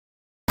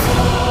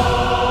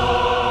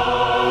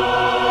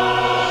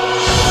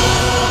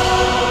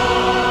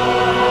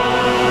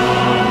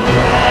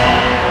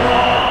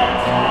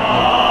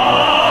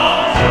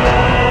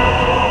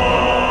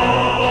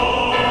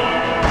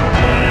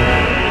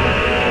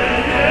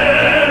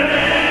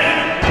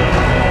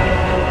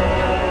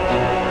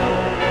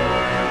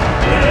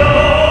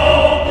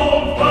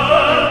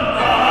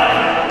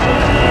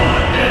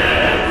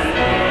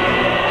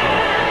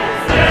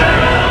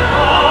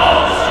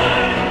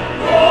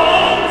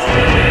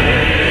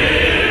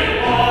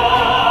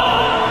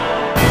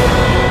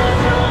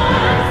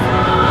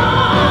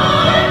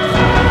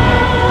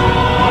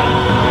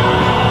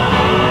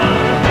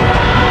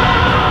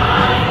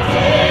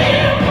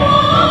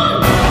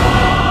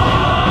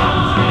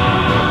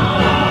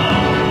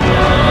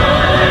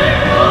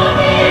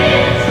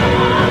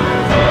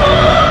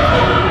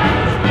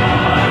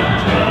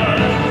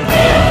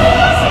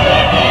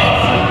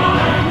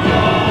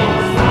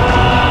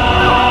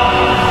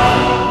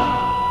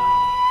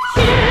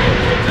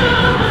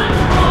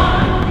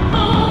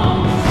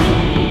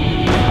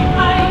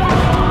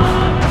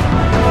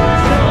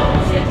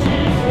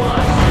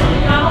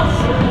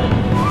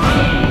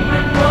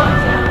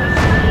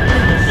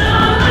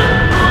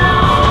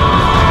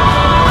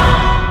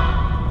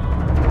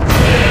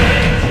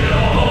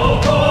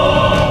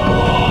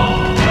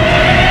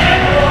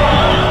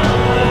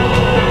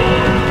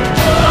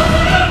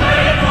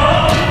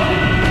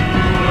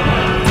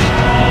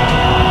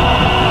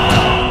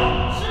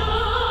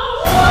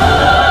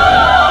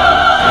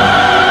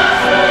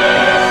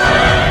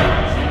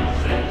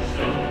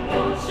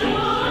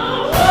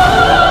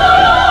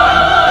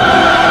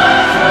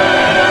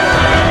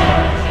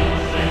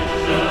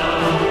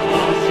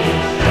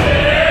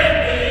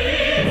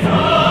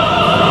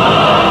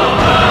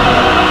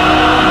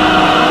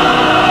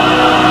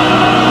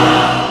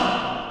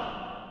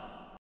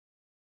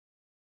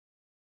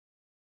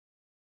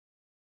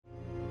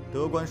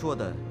官说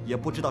的也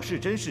不知道是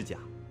真是假。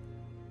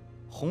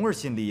红儿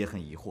心里也很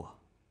疑惑。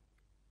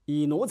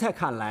以奴才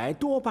看来，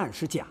多半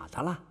是假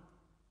的了。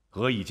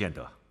何以见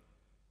得？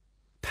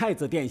太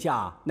子殿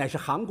下乃是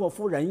韩国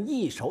夫人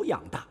一手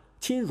养大，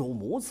亲如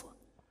母子。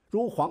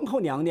如皇后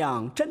娘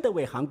娘真的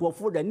为韩国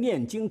夫人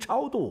念经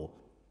超度，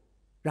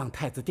让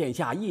太子殿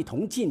下一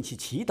同进去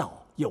祈祷，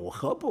有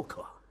何不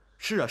可？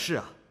是啊，是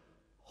啊，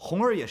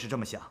红儿也是这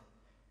么想。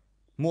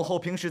母后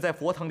平时在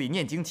佛堂里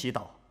念经祈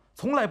祷，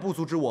从来不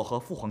阻止我和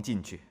父皇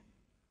进去。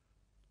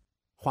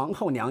皇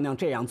后娘娘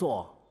这样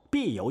做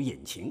必有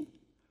隐情，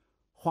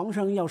皇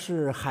上要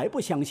是还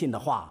不相信的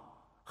话，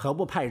何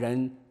不派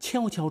人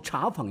悄悄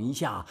查访一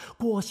下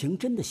郭行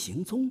真的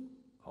行踪？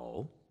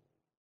哦，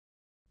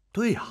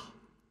对呀，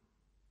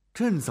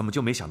朕怎么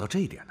就没想到这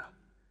一点呢？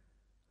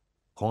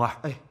红儿，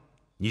哎，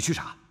你去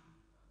查。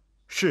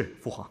是，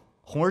父皇，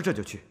红儿这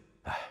就去。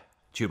哎，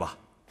去吧。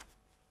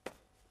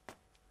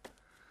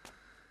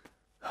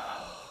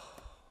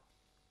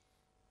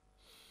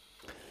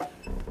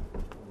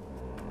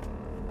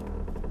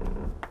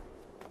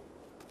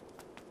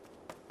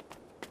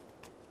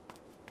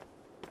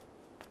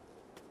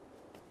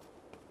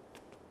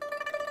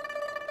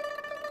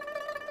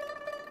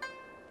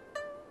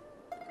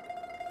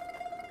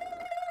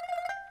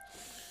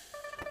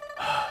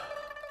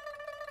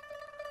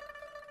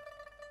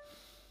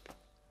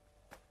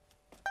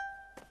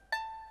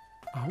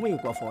魏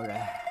国夫人，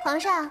皇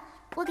上，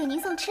我给您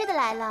送吃的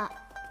来了。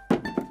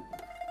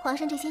皇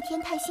上这些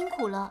天太辛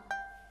苦了，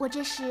我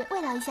这是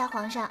慰劳一下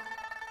皇上。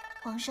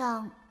皇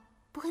上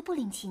不会不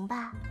领情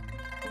吧？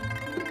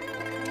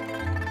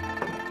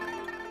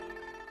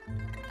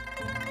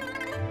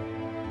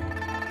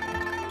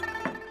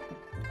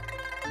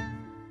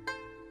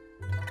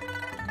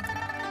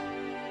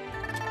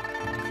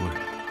夫人，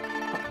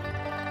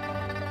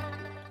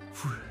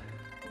夫人，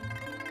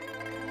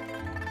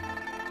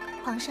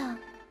皇上。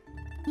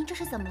您这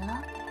是怎么了？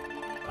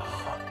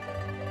啊，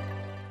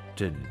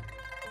朕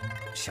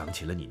想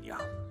起了你娘。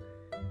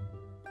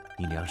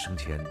你娘生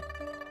前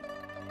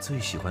最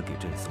喜欢给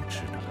朕送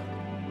吃的了。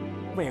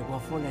魏国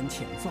夫人，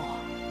请坐。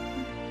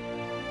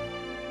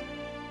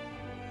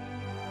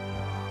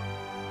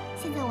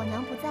现在我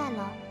娘不在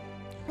了，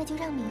那就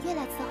让芈月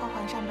来伺候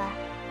皇上吧。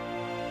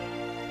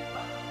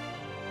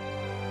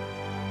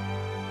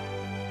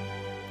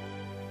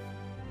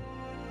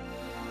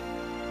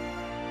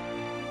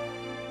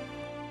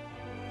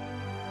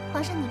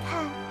皇上，你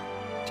看，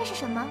这是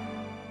什么？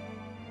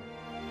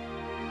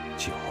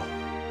酒。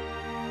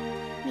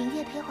芈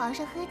月陪皇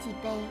上喝几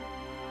杯，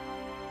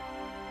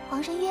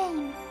皇上愿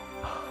意吗？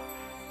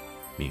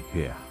芈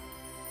月啊，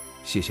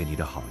谢谢你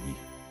的好意。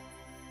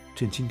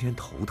朕今天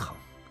头疼，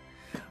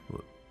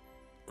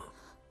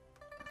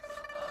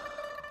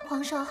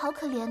皇上好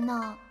可怜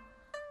呢，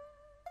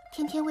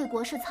天天为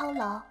国事操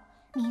劳，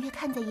芈月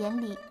看在眼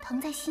里，疼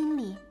在心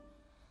里。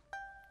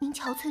您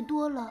憔悴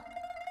多了，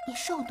也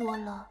瘦多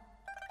了。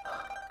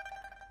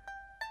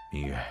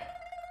芈月，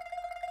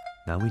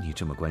难为你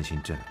这么关心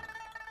朕，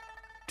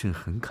朕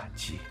很感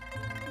激。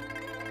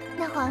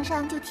那皇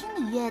上就听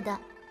芈月的，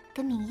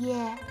跟芈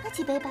月喝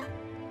几杯吧。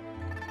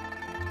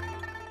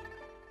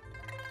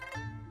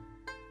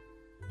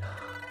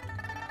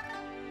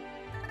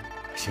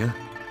行，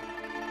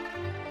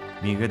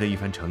芈月的一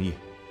番诚意，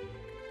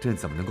朕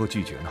怎么能够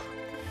拒绝呢？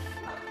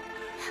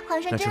皇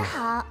上真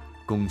好，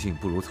恭敬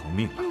不如从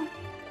命了。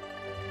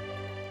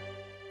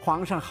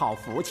皇上好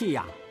福气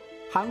呀！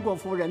韩国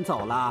夫人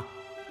走了，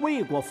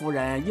魏国夫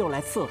人又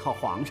来伺候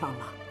皇上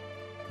了。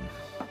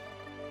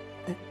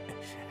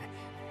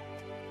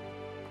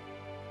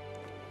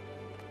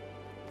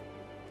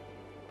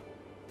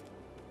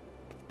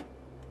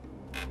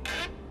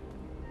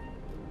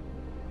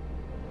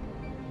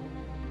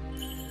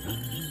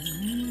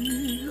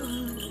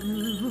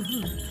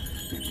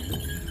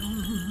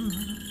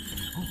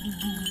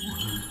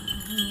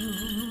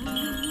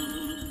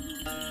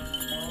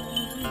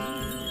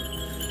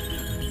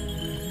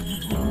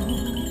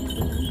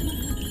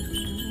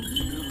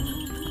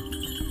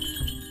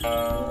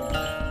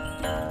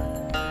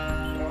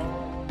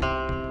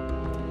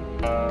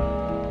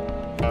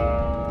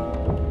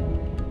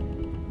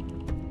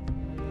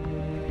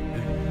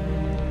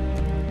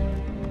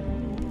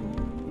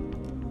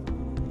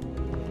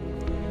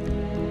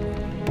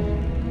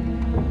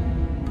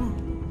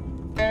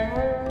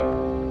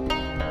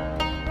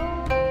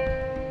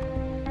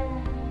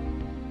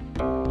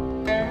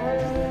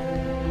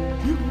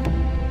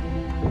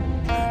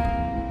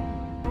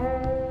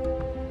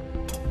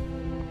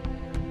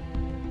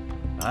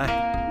来，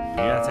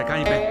芈月，再干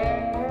一杯。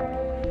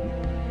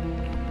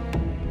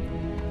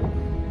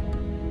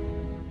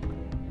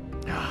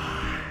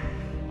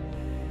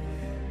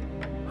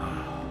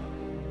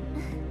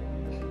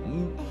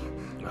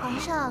皇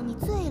上，你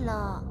醉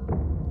了。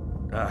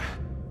哎，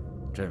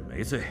朕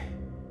没醉。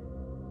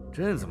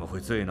朕怎么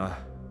会醉呢？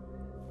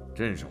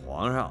朕是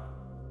皇上，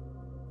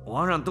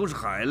皇上都是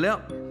海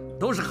量，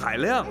都是海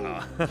量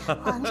啊！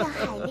皇上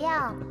海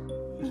量，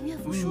芈月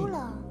服输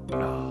了。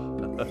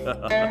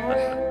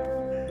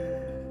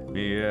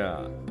芈月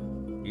啊，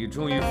你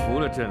终于服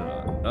了朕了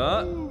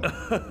啊！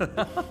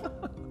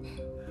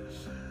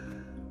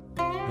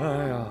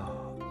哎呀，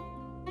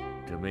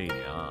这媚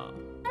娘，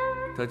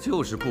她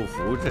就是不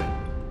服朕，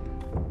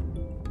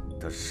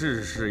她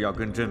事事要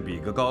跟朕比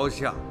个高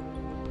下。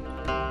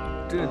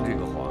朕这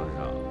个皇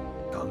上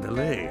当得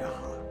累啊！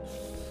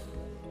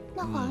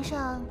那皇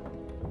上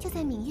就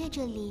在芈月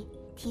这里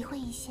体会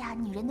一下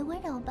女人的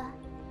温柔吧。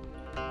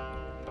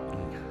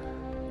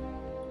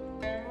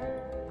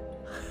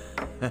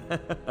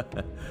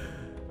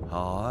好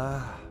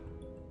啊，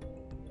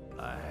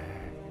来。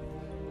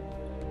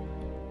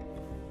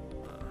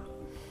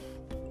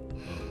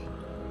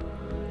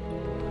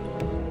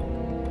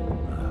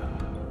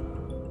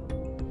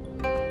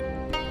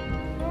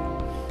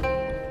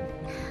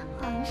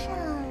皇上，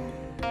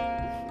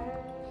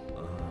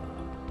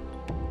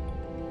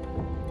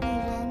女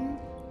人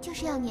就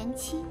是要年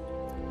轻，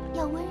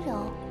要温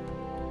柔，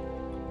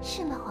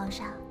是吗，皇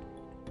上？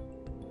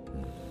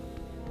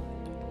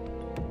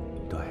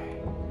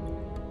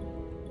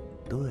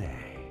对，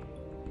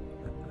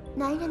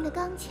男人的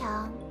刚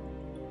强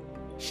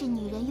是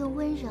女人用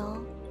温柔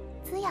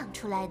滋养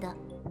出来的。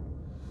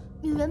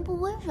女人不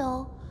温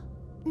柔，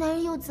男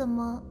人又怎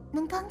么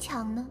能刚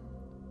强呢？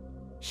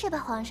是吧，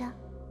皇上？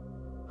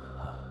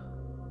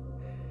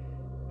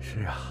是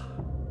啊，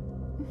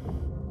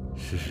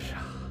是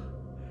啊。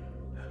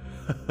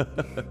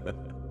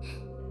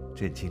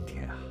朕今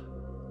天啊，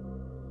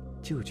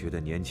就觉得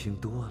年轻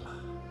多了，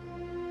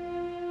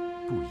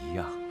不一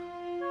样了。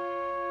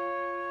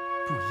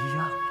不一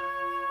样了，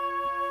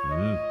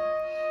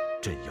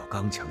朕要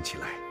刚强起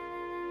来，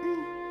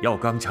要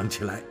刚强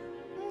起来。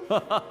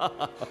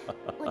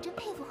我真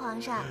佩服皇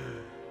上，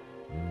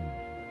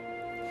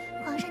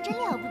皇上真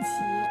了不起。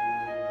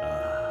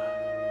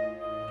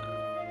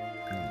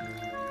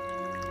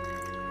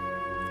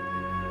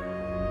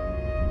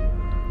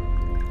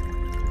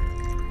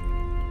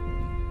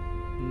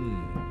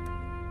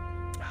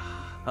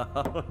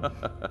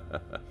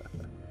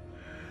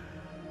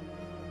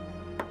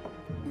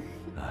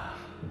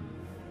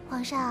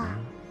皇上，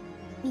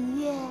芈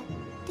月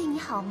对你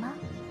好吗？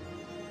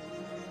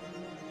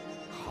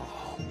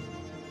好，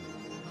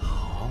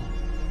好，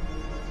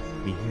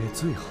芈月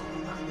最好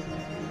了。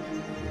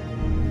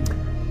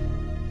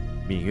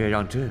芈月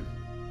让朕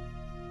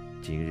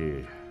今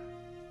日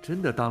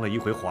真的当了一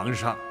回皇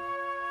上。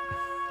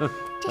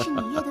这是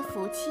芈月的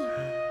福气，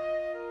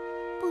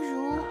不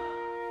如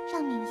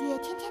让芈月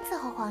天天伺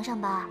候皇上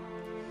吧。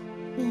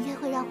芈月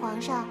会让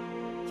皇上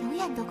永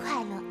远都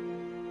快乐。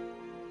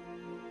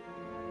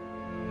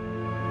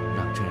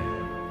让朕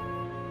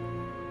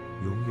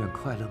永远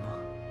快乐吗？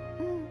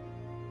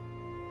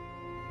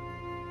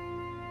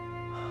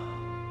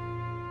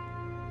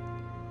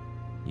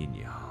你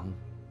娘，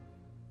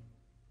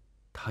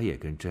她也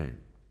跟朕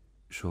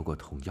说过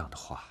同样的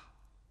话。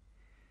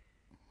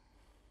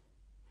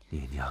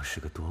你娘是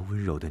个多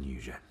温柔的女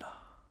人呐。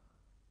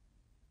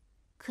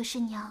可是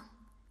娘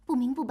不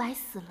明不白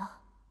死了，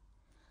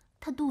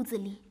她肚子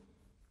里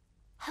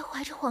还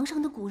怀着皇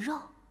上的骨肉。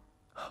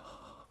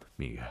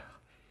芈月，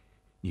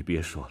你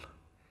别说了，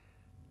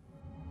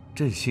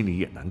朕心里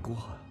也难过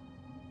啊。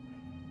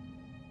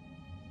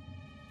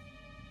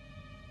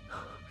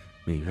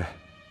芈月，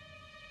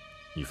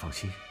你放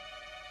心，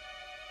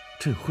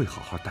朕会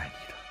好好待你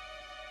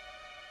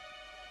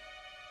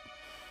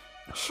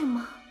的。是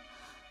吗？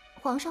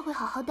皇上会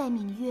好好待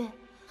芈月，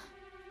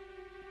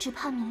只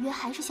怕芈月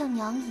还是像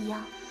娘一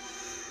样，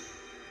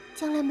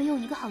将来没有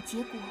一个好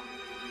结果。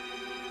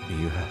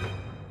芈月，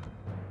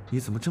你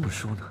怎么这么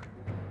说呢？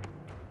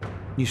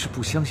你是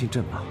不相信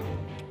朕吗？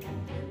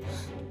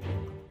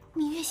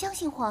芈月相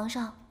信皇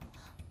上，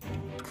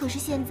可是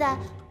现在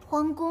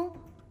皇宫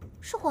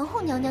是皇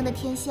后娘娘的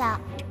天下，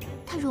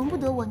她容不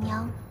得我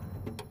娘，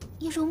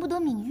也容不得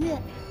芈月。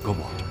高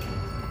母，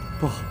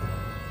不，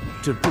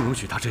朕不容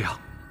许她这样。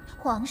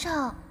皇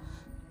上，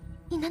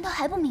你难道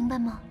还不明白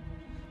吗？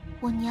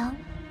我娘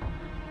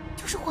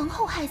就是皇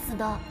后害死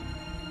的。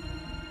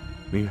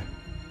芈月，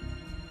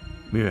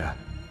芈月，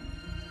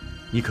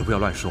你可不要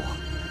乱说。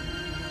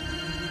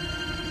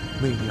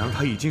媚娘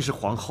她已经是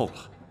皇后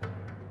了，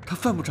她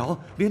犯不着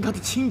连她的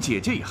亲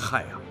姐姐也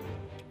害啊。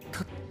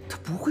她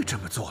不会这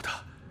么做的。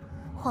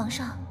皇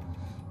上，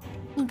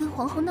你跟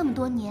皇后那么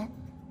多年，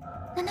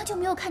难道就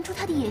没有看出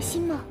她的野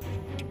心吗？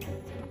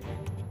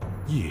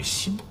野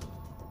心？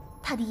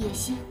她的野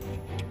心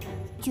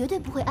绝对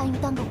不会安于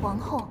当个皇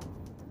后。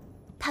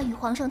她与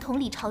皇上同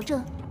理朝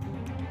政，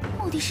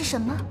目的是什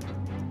么？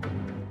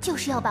就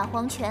是要把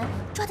皇权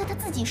抓在她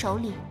自己手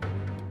里。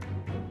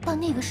到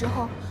那个时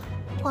候，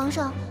皇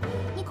上，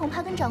你恐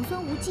怕跟长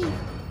孙无忌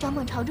掌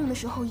管朝政的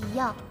时候一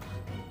样，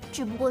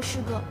只不过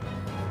是个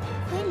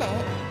傀儡。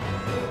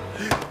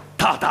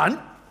大胆！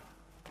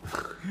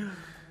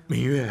芈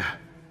月，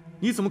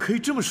你怎么可以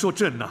这么说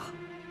朕呢？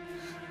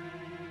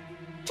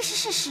这是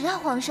事实啊，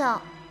皇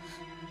上。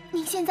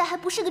您现在还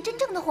不是个真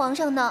正的皇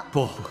上呢。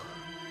不，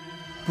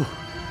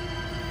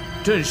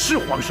朕是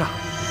皇上，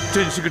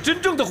朕是个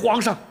真正的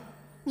皇上。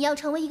你要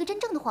成为一个真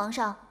正的皇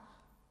上，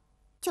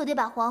就得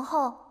把皇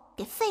后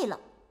给废了。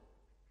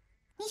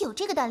你有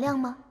这个胆量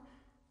吗？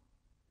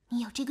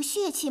你有这个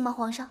血气吗，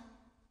皇上？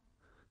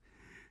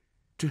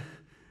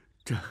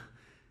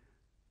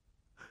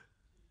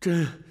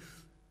朕，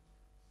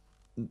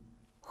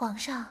皇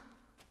上，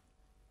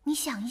你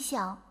想一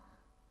想，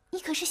你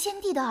可是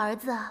先帝的儿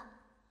子啊！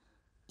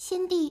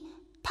先帝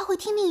他会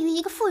听命于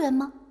一个妇人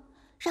吗？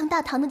让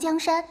大唐的江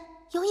山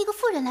由一个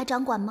妇人来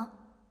掌管吗？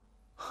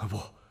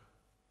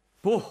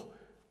不，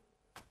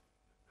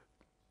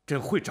朕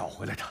会找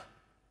回来的，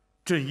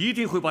朕一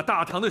定会把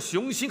大唐的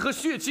雄心和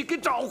血气给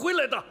找回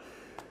来的。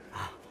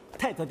啊，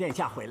太子殿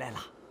下回来了。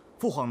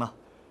父皇呢？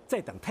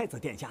在等太子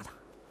殿下呢。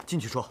进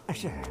去说。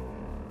是。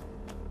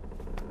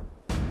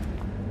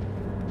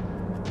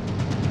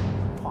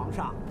皇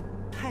上，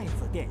太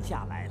子殿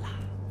下来了。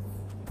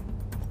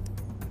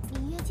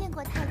芈月见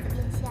过太子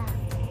殿下。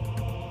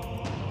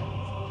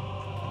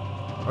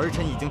儿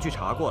臣已经去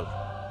查过了，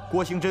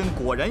郭行真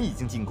果然已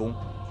经进宫，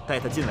带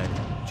他进来的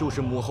就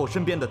是母后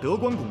身边的德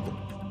官公公。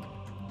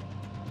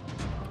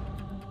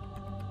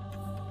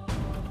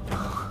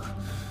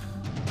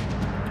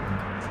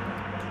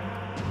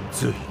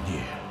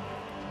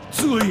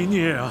罪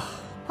孽啊！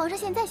皇上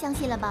现在相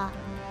信了吧？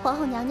皇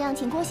后娘娘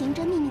请郭行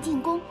真秘密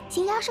进宫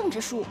行压圣之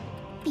术，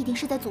必定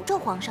是在诅咒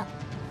皇上，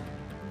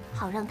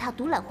好让他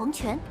独揽皇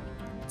权。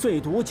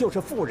最毒就是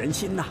妇人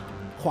心呐！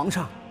皇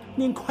上，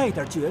您快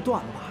点决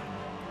断吧。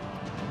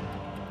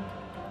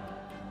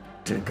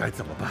朕该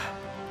怎么办？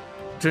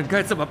朕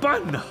该怎么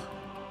办呢？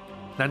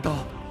难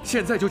道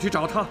现在就去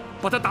找他，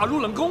把他打入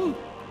冷宫？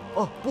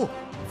哦不，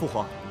父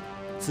皇，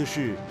此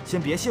事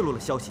先别泄露了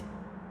消息。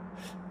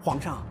皇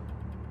上，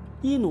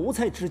依奴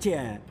才之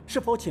见，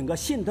是否请个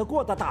信得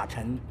过的大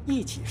臣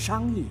一起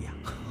商议呀？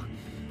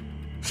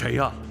谁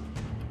呀？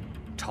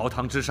朝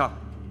堂之上，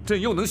朕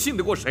又能信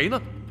得过谁呢？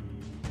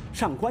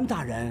上官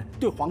大人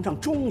对皇上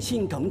忠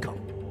心耿耿，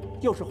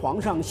又是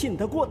皇上信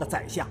得过的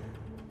宰相，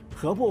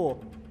何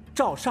不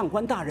召上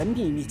官大人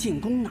秘密进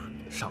宫呢？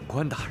上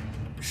官大人？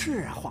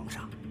是啊，皇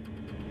上。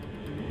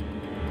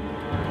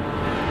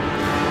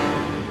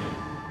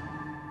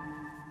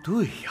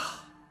对呀，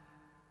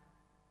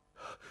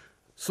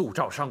速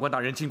召上官大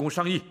人进宫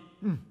商议。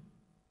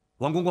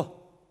王公公，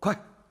快，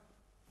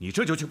你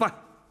这就去办。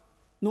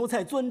奴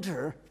才遵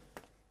旨。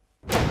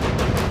不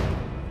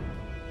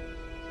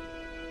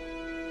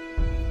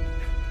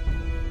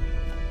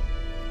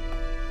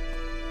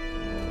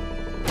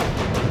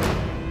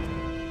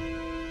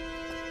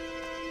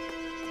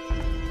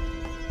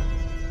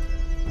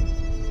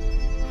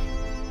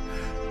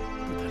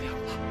得了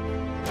了，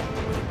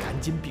我得赶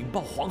紧禀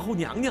报皇后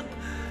娘娘。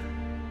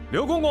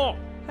刘公公，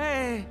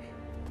哎，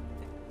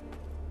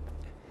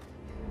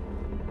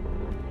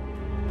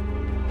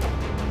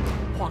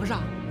皇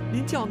上，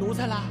您叫奴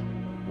才啦？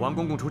王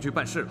公公出去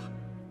办事了，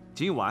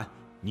今晚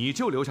你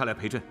就留下来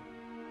陪朕。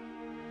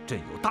朕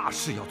有大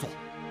事要做。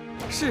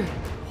是，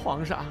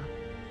皇上。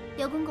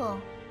刘公公，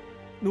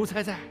奴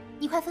才在。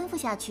你快吩咐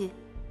下去，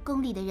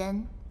宫里的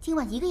人今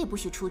晚一个也不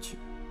许出去。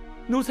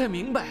奴才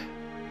明白，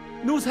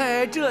奴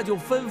才这就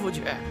吩咐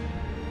去。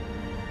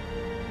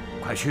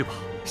快去吧。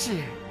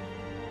是。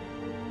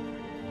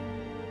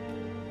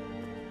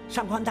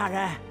上官大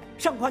人，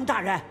上官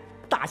大人，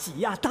大喜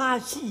呀，大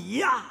喜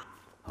呀！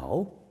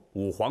哦，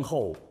武皇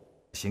后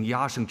行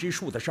压圣之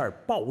术的事儿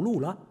暴露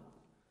了，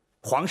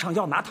皇上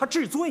要拿她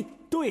治罪。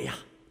对呀，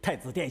太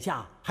子殿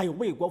下还有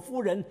魏国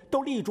夫人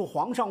都力助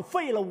皇上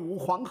废了武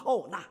皇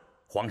后呢。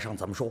皇上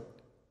怎么说？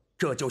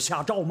这就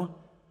下诏吗？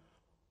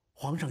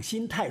皇上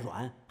心太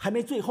软，还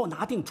没最后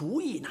拿定主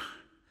意呢。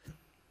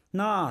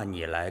那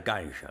你来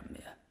干什么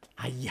呀？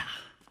哎呀，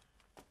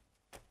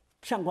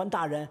上官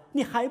大人，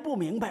你还不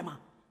明白吗？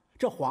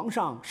这皇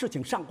上是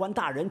请上官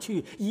大人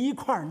去一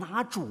块儿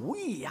拿主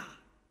意呀。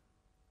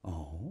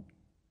哦，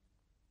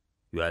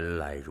原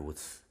来如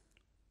此。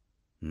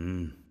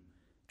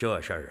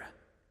这事儿啊，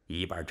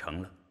一半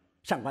成了。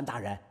上官大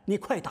人，你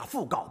快打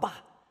复稿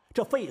吧。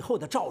这废后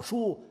的诏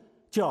书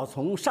就要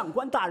从上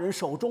官大人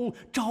手中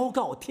昭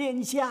告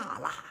天下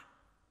了。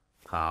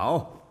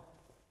好，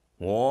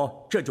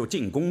我这就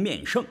进宫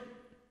面圣。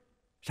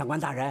上官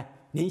大人，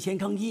您先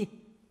更衣，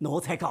奴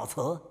才告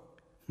辞。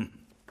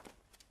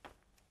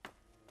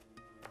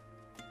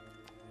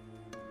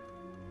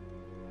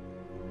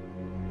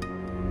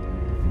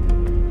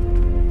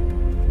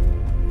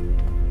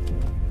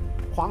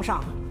皇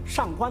上，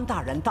上官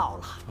大人到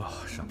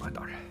了。上官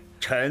大人，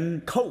臣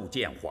叩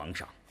见皇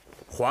上。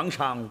皇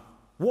上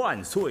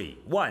万岁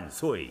万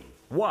岁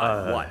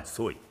万万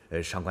岁！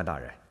上官大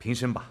人，平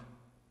身吧。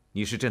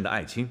你是朕的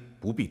爱卿，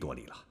不必多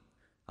礼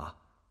了。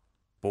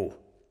不，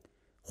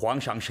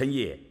皇上深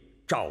夜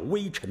召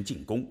微臣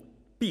进宫，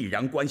必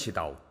然关系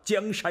到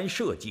江山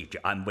社稷之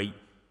安危，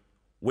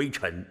微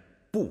臣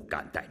不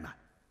敢怠慢。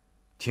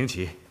请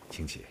起，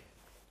请起。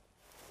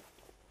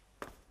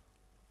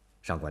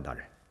上官大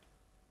人，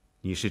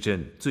你是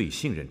朕最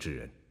信任之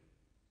人，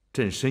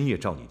朕深夜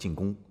召你进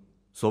宫，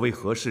所谓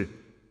何事，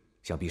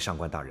想必上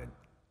官大人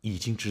已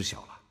经知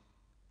晓了。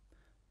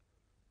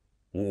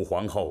武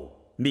皇后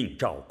命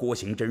召郭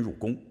行真入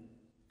宫，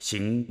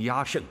行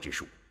压圣之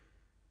术，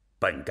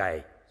本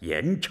该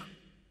严惩。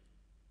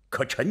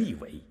可臣以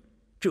为，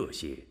这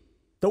些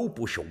都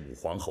不是武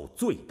皇后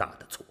最大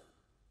的错。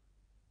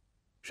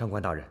上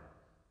官大人，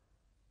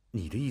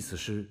你的意思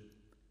是，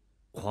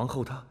皇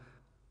后她？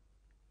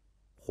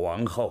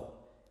皇后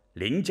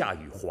凌驾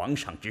于皇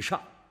上之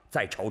上，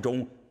在朝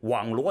中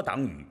网罗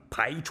党羽，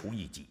排除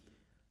异己，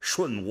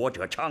顺我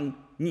者昌，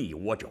逆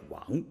我者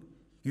亡，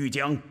欲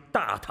将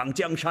大唐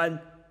江山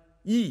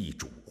易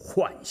主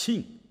换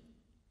姓，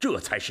这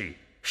才是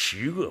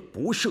十恶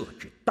不赦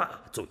之大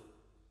罪。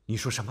你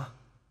说什么？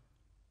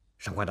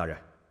上官大人，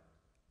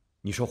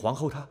你说皇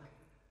后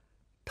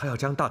她要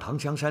将大唐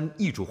江山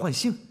易主换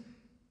姓，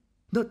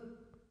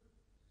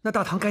那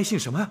大唐该姓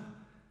什么呀？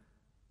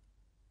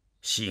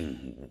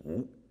姓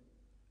武。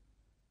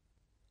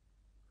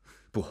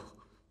不，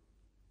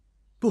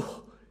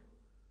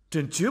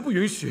朕绝不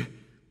允许。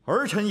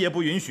儿臣也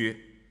不允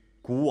许。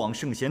古往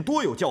圣贤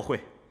多有教诲，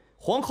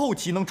皇后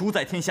岂能主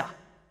宰天下？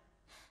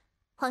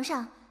皇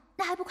上，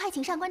那还不快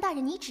请上官大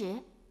人拟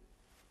旨？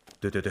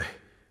对，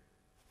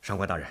上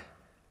官大人，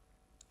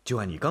就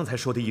按你刚才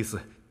说的意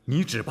思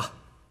拟旨吧。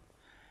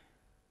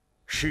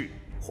是，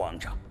皇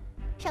上。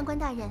上官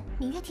大人，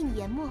明月替你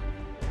研墨。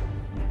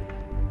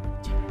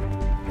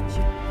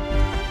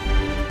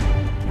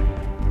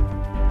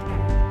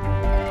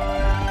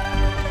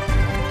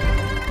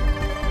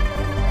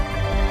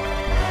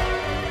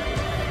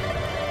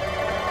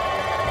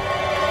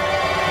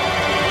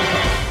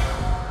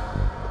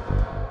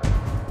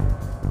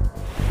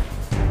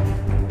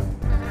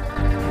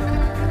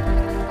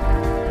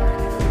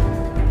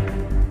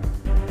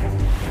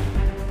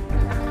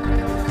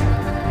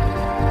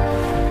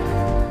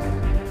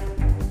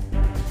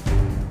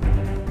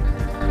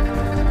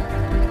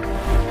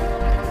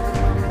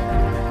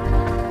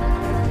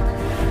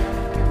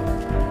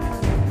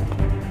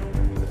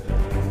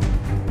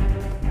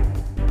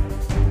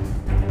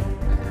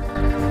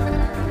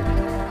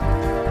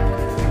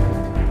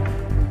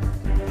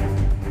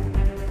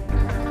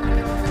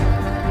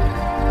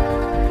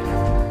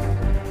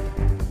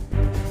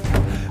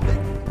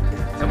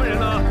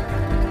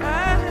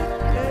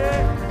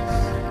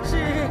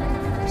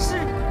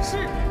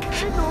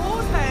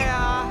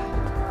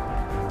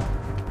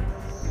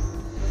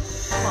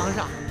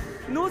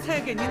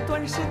给您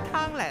端参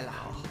汤来了。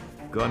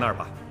搁那儿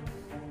吧。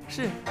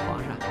是，皇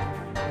上。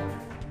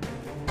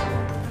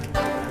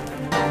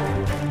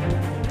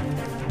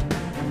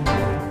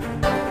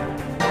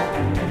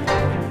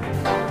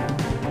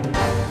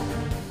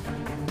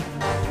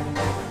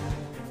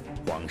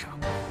皇上，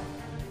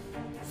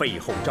废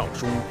后诏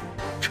书，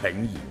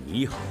臣已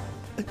拟好。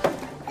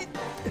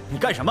你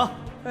干什么？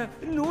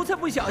奴才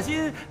不小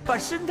心把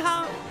参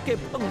汤给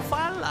碰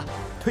翻了。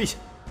退下。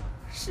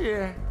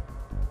是。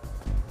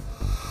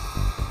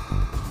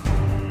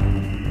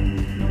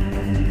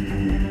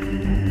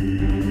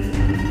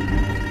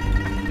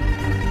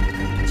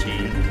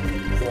请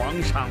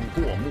皇上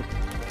过目。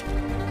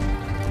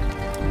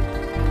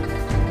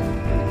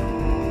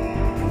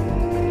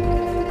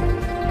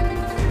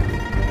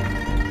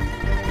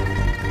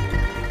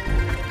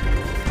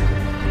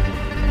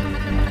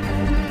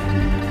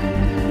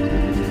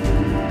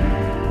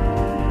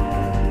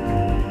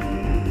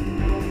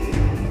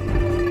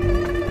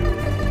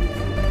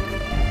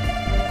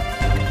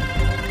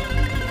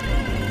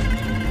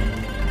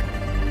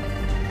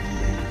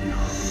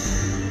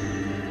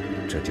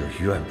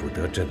怨不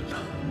得朕了。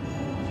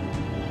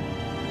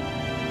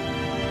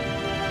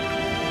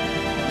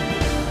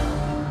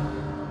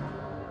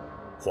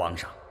皇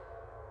上，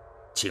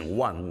请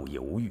万勿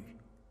犹豫。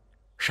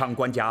上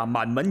官家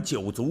满门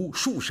九族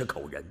数十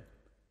口人，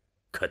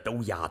可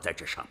都压在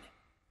这上面。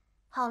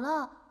好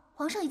了，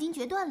皇上已经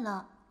决断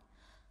了。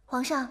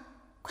皇上，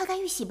快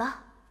干玉玺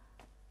吧。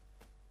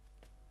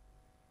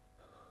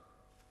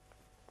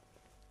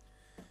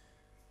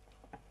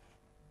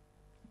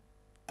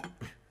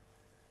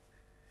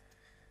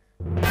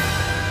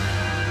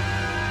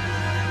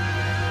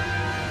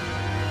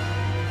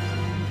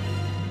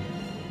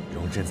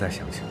朕再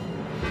想想，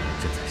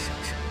朕再想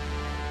想。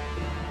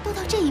都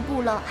到这一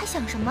步了，还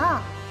想什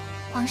么？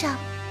皇上，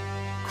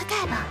快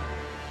盖吧。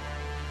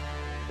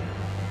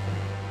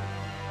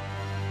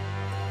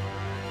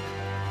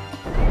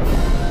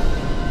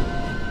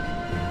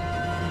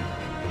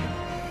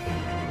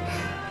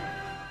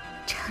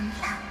成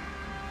了。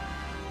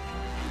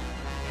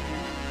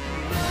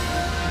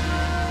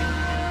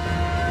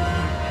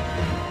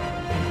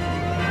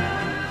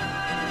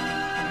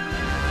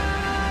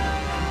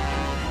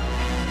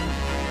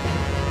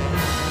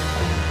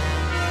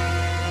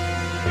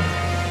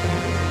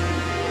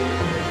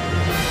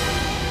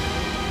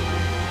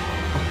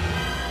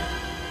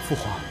父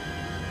皇，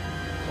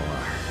红儿，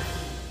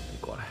你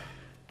过来。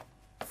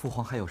父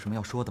皇还有什么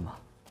要说的吗？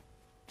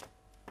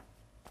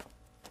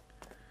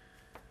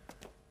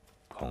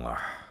红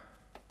儿，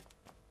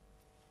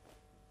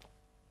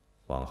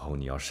往后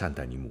你要善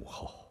待你母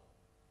后。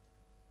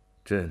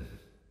朕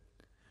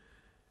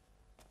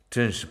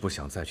是不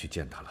想再去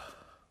见她了。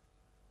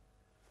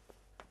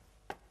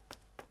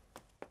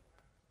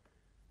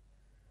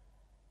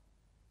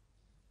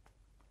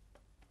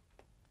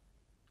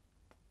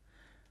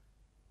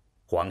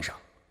皇上，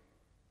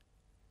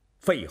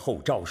废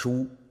后诏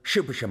书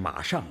是不是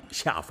马上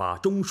下发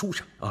中书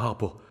省？啊，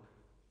不，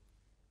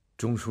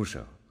中书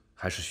省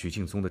还是徐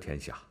敬宗的天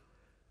下，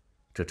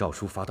这诏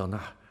书发到那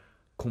儿，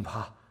恐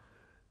怕……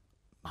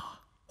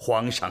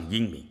皇上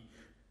英明，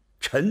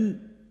臣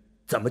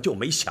怎么就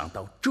没想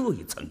到这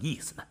一层意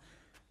思呢？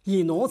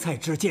以奴才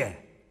之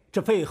见，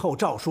这废后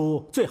诏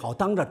书最好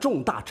当着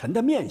众大臣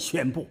的面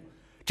宣布，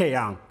这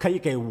样可以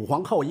给武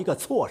皇后一个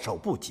措手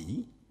不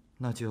及。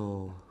那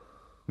就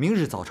明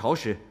日早朝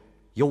时，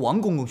由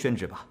王公公宣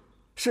旨吧。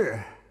是。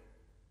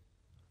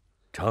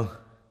成。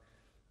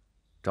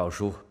诏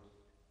书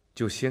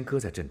就先搁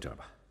在朕这儿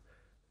吧。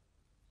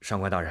上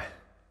官大人，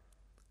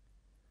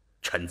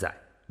臣在。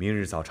明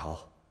日早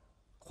朝，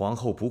皇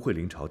后不会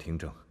临朝听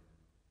政，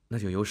那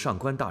就由上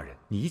官大人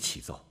你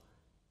起奏，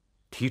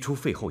提出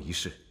废后一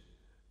事。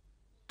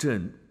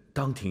朕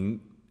当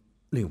庭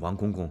令王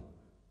公公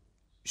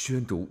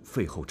宣读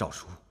废后诏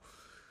书。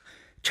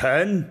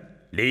臣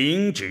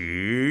领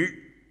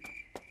旨。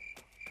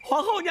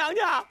皇后娘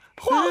娘，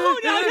皇后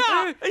娘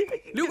娘！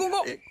刘公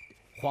公，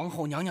皇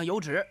后娘娘有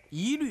旨，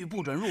一律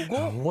不准入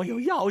宫。我有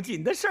要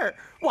紧的事儿，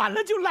晚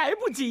了就来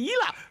不及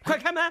了。快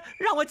开门，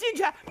让我进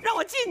去，让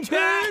我进去！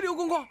刘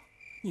公公，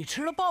你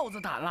吃了豹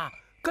子胆了，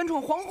敢闯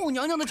皇后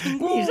娘娘的寝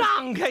宫？你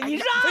让开，你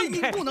让开！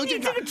你不能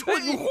进去！你这个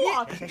蠢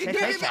货！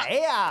谁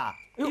呀？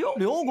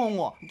刘公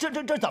公，这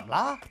怎么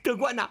了？德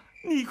官呐，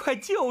你快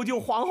救救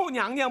皇后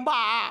娘娘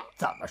吧！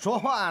怎么说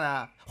话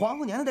呢？皇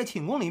后娘娘在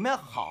寝宫里面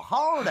好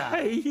好的。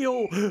哎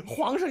呦，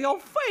皇上要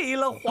废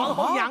了皇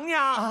后娘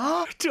娘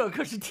啊！这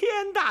可是天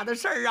大的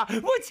事儿啊！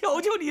我求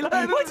求你了，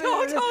我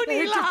求求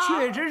你了！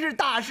这确实是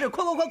大事，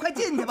快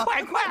进去吧！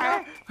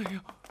快！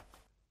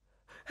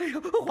哎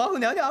呦，皇后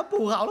娘娘，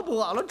不好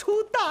了，出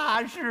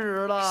大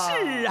事了！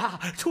是啊，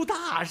出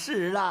大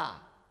事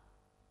了！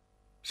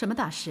什么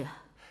大事？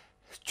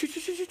去！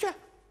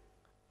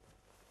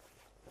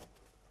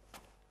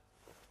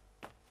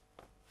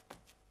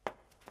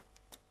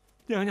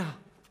娘娘，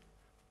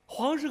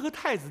皇上和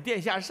太子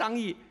殿下商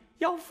议，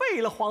要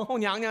废了皇后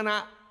娘娘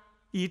呢。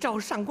已召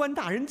上官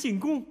大人进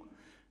宫，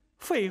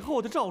废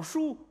后的诏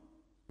书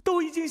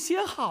都已经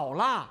写好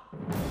了。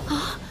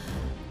啊！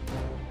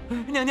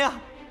娘娘！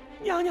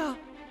娘娘！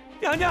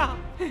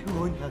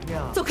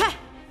走开！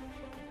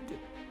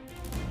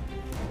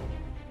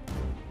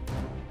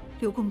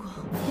刘公公，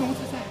奴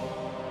才在。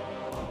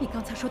你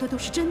刚才说的都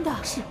是真的？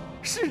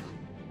是，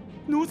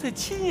奴才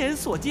亲眼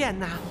所见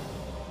呐。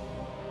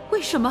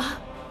为什么？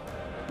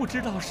不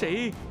知道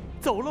谁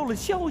走漏了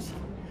消息。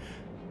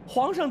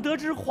皇上得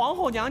知皇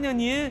后娘娘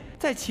您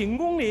在寝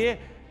宫里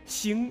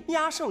行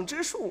压胜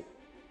之术，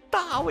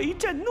大为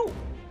震怒。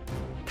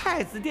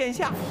太子殿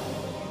下、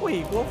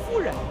魏国夫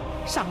人、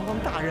上官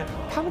大人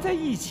他们在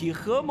一起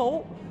合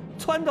谋，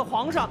撺掇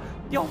皇上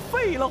要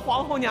废了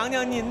皇后娘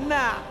娘您呢。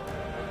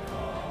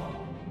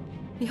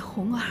连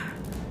红儿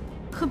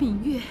和芈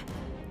月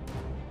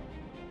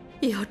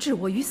也要置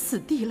我于死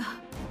地了。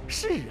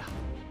是啊，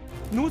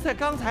奴才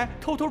刚才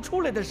偷偷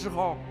出来的时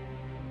候，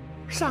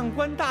上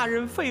官大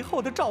人废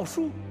后的诏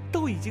书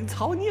都已经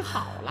草拟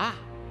好了。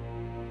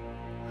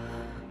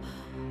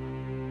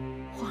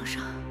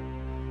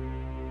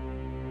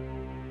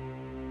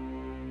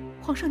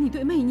皇上，你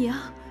对媚娘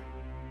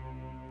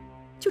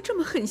就这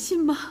么狠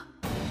心吗？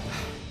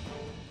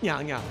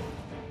娘娘，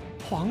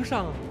皇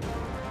上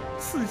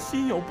似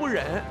心有不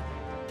忍，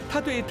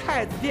他对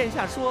太子殿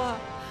下说。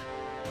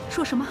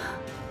说什么？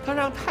他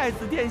让太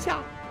子殿下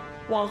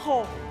往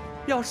后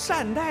要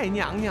善待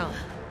娘娘。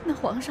那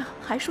皇上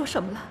还说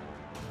什么了？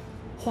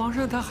皇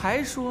上他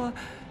还说，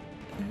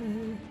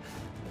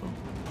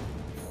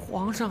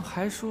皇上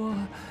还说，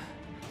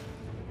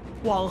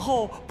往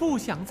后不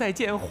想再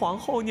见皇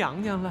后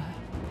娘娘了。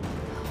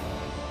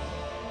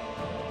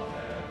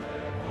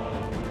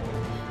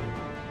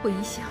我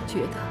一向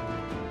觉得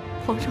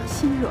皇上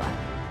心软，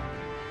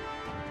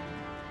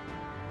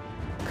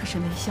可是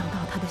没想到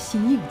他的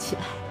心硬起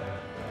来，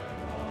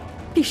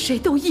比谁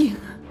都硬。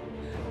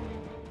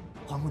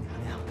皇后娘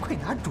娘，快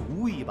拿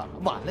主意吧，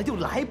晚了就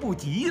来不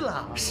及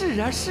了。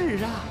是啊，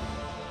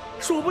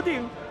说不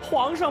定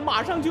皇上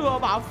马上就要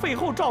把废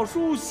后诏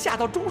书下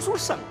到中书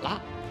省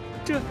了。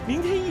这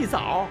明天一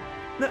早，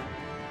那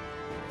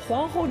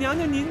皇后娘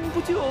娘您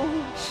不就……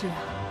是啊，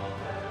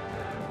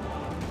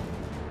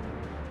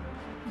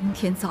明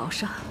天早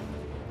上，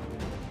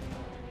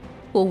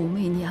我武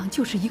媚娘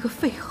就是一个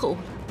废后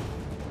了，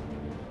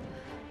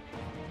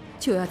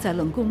就要在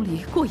冷宫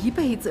里过一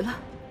辈子了，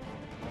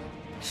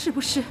是不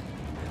是？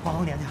皇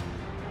后娘娘，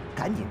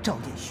赶紧召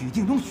见许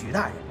敬宗许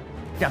大人，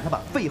让他把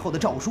废后的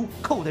诏书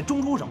扣在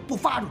中书省不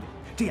发出去，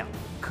这样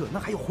可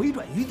能还有回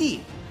转余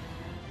地。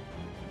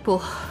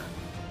不，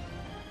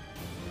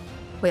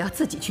我要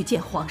自己去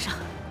见皇上。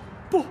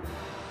不，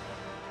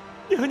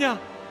娘娘，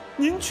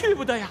您去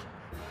不得呀！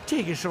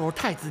这个时候，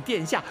太子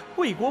殿下、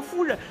魏国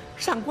夫人、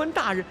上官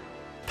大人，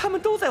他们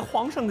都在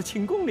皇上的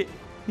寝宫里。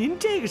您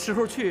这个时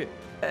候去，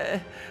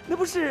那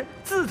不是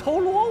自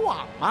投罗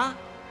网吗？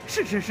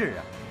是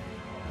啊，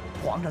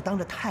皇上当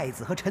着太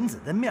子和臣子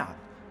的面，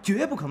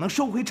绝不可能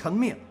收回成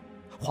命。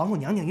皇后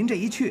娘娘您这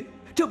一去，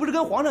这不是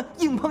跟皇上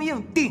硬碰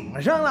硬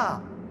顶上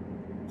了？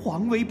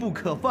皇威不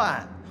可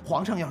犯，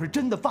皇上要是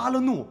真的发了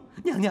怒，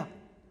娘娘，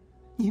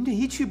您这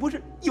一去不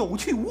是有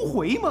去无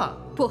回吗？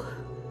不，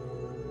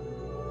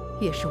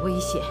越是危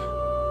险，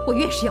我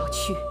越是要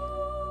去。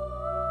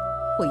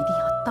我一定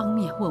要当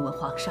面问问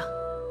皇上，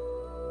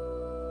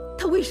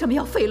他为什么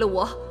要废了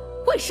我？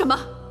为什么？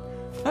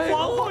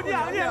皇后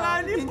娘娘啊，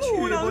你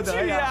不能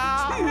去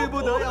呀，去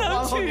不得呀，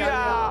皇后娘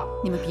娘！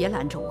你们别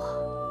拦着我，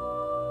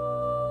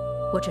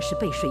我只是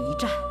背水一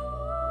战，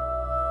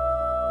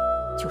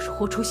就是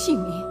活出性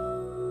命，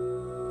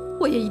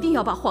我也一定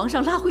要把皇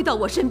上拉回到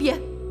我身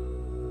边。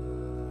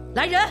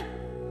来人，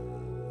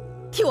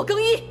替我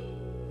更衣。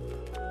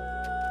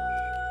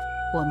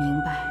我明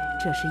白，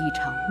这是一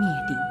场灭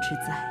顶之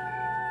灾，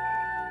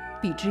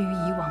比之于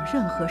以往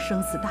任何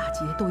生死大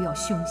劫都要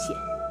凶险。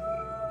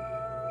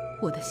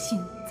我的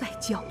心在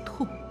绞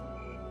痛。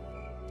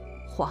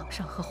皇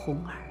上和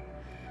红儿，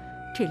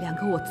这两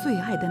个我最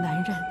爱的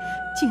男人，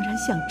竟然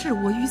想置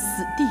我于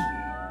死地。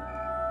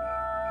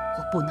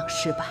我不能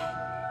失败，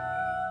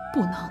不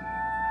能，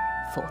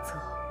否则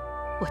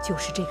我就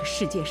是这个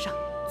世界上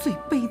最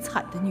悲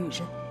惨的女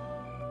人。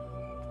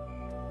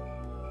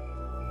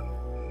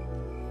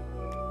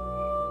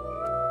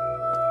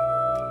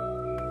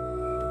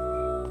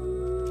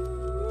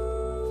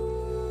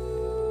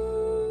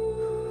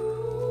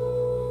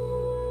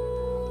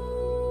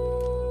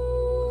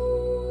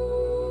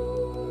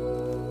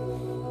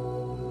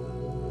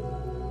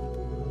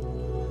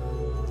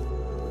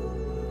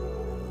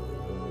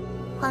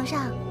皇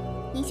上，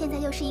您现在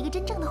又是一个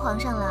真正的皇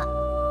上了。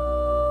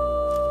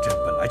朕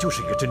本来就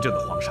是一个真正的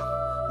皇上。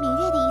芈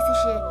月的意思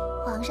是，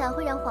皇上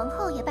会让皇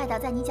后也拜倒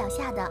在你脚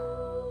下的。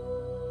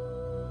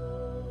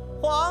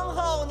皇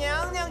后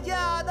娘娘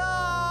驾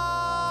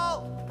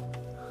到！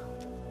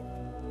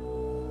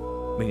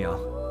媚娘，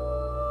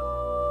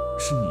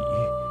是你？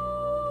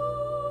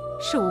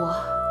是我。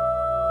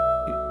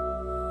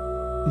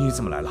你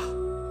怎么来了？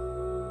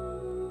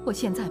我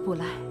现在不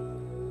来，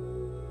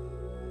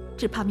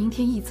只怕明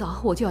天一早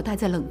我就要待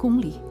在冷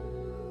宫里，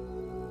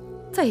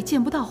再也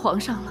见不到皇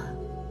上了。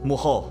母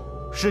后，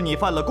是你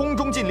犯了宫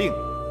中禁令，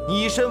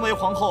你身为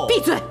皇后。闭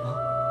嘴！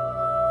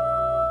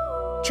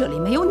这里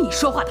没有你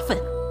说话的份。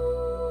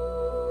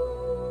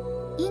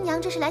姨娘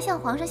这是来向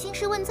皇上兴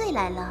师问罪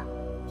来了。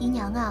姨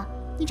娘啊，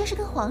你这是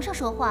跟皇上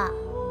说话，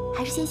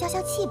还是先消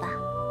消气吧？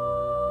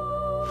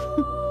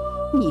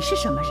哼，你是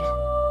什么人？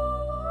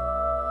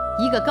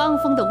一个刚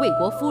封的魏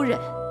国夫人，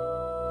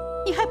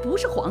你还不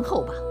是皇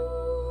后吧？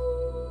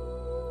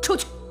出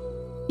去！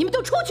你们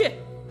都出去！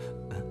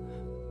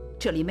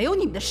这里没有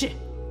你们的事，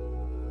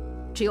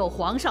只有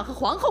皇上和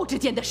皇后之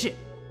间的事。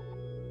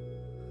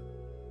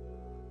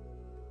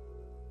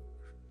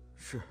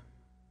是。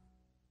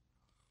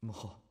母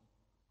后，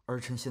儿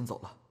臣先走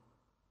了。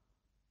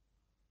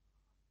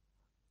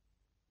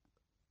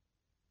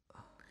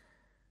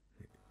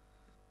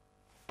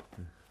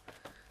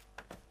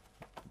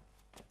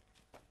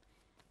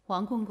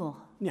王公公，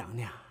娘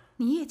娘，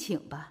你也请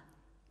吧。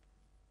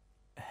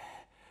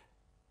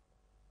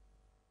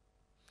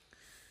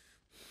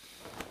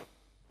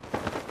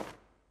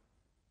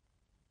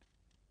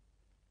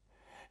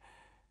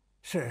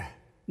是，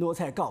奴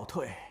才告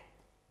退。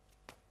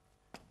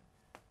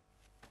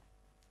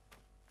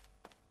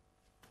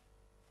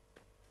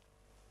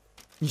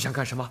你想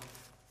干什么？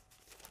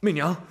媚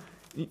娘，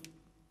你……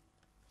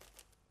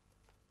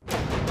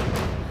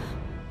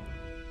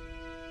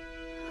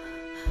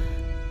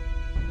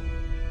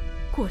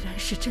果然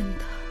是真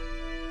的，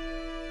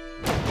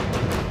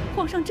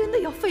皇上真的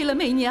要废了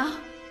媚娘。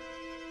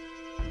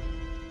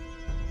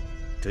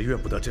这怨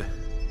不得朕，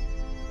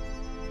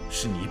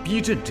是你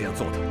逼朕这样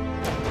做的。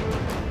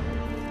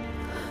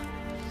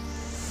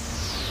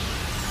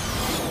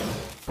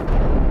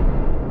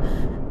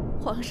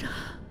皇上，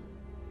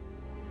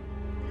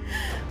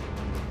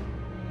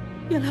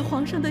原来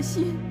皇上的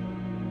心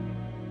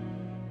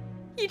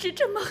一直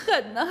这么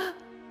狠呢。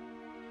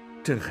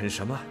朕狠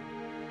什么？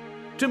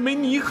朕没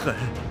你狠。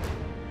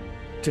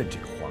朕这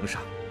个皇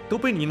上都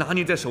被你拿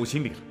捏在手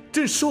心里了，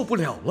朕受不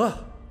了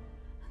了。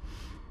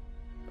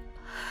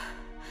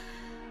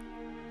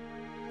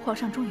皇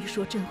上终于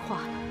说真话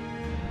了。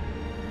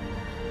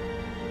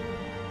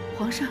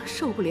皇上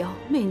受不了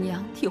媚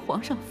娘替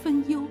皇上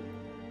分忧，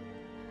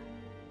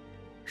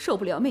受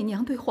不了媚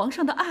娘对皇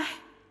上的爱，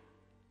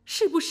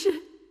是不是？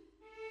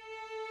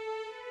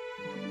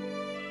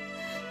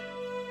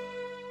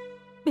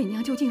媚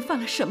娘究竟犯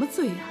了什么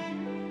罪啊？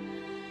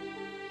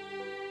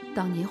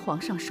当年皇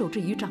上受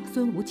制于长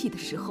孙无忌的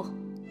时候，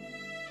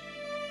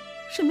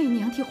是媚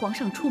娘替皇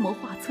上出谋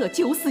划策，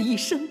九死一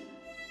生，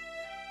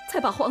才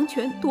把皇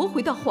权夺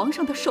回到皇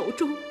上的手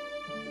中。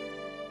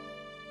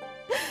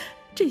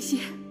这些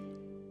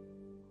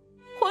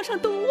皇上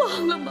都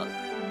忘了吗？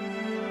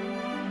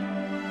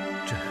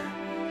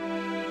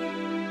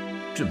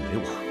朕没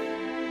忘。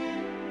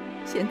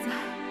现在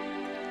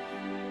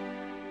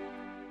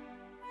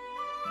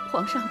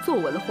皇上坐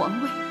稳了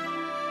皇位，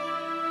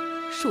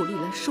树立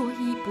了说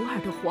一不二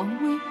的皇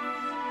威，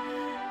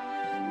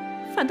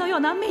反倒要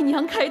拿媚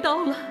娘开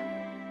刀了。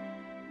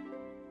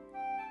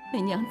媚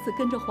娘自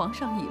跟着皇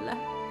上以来，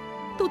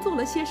都做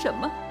了些什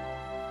么？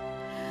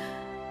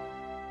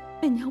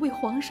媚娘为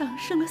皇上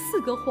生了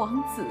4个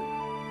皇子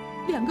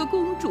，2个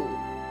公主，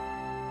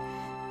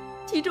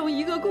其中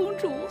1个公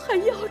主还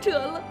夭折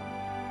了。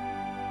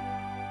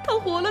她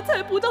活了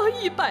才不到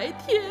100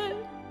天。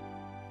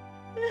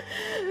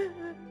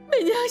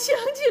媚娘想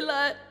起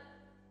来，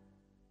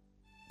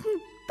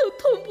都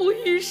痛不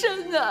欲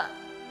生啊！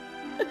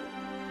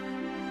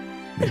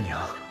媚娘，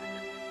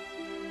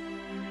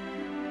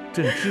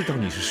朕知道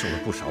你是受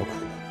了不少苦，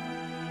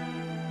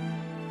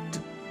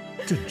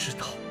朕知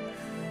道。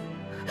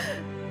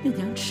媚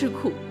娘吃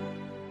苦，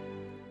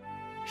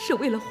是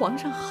为了皇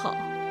上好，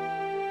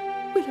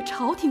为了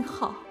朝廷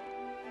好，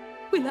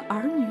为了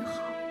儿女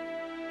好。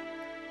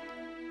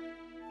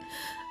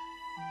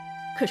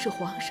可是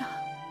皇上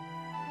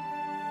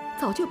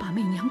早就把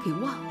媚娘给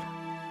忘了。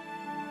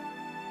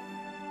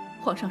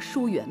皇上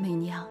疏远媚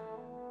娘，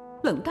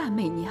冷淡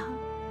媚娘，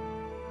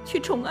去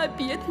宠爱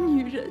别的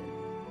女人，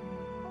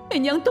媚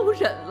娘都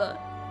忍了，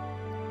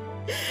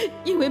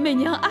因为媚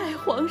娘爱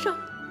皇上，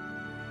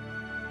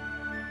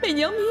媚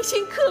娘铭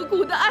心刻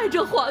骨地爱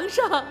着皇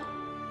上。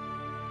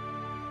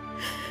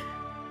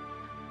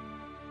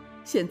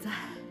现在，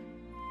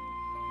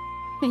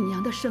媚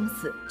娘的生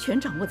死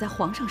全掌握在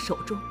皇上手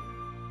中。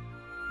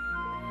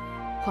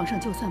皇上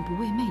就算不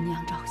为媚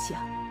娘着想，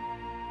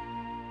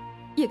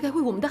也该为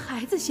我们的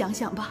孩子想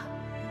想吧。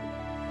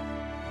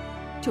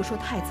就说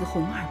太子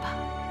弘儿吧，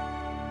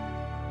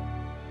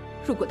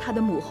如果他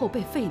的母后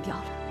被废掉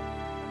了，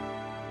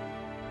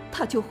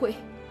他就会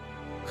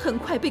很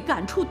快被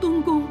赶出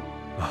东宫。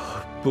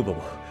不，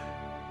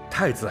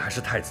太子还是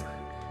太子，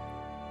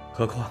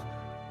何况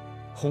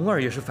弘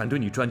儿也是反对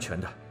你专权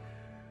的。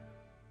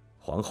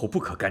皇后不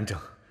可干政，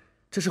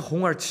这是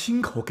弘儿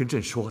亲口跟朕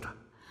说的。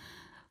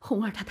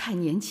弘儿她太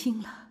年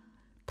轻了，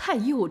太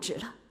幼稚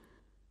了，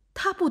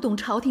她不懂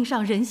朝廷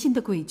上人心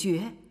的诡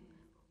谲，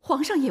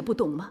皇上也不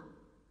懂吗？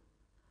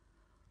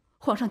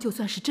皇上就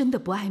算是真的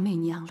不爱媚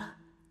娘了，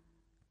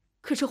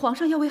可是皇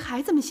上要为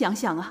孩子们想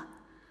想啊。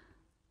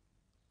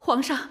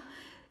皇上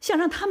想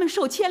让他们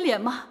受牵连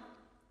吗？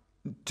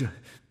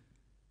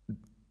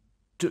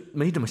这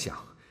没这么想，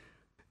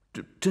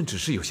朕只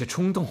是有些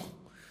冲动。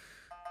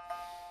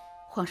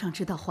皇上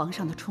知道皇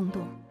上的冲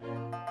动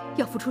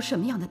要付出什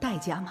么样的代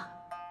价吗？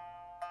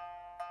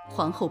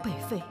皇后被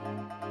废，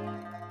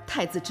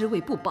太子之位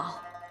不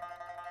保，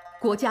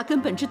国家根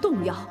本之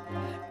动摇，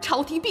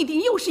朝廷必定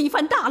又是一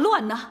番大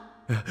乱呐！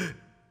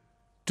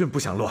朕不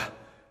想乱，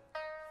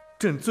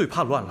朕最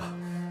怕乱了。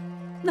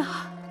那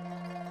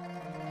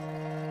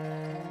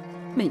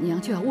媚娘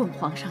就要问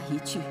皇上一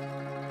句：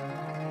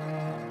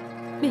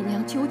媚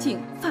娘究竟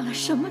犯了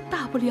什么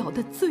大不了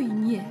的罪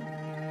孽，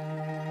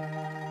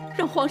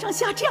让皇上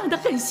下这样的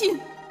狠心？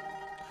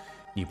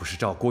你不是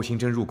召郭行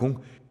真入宫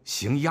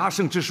行压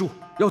圣之术，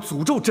要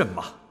诅咒朕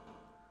吗？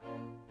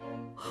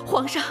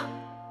皇上，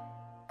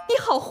你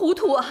好糊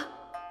涂啊！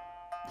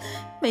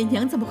媚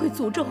娘怎么会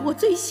诅咒我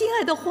最心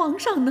爱的皇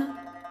上呢？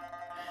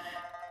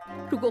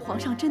如果皇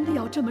上真的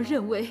要这么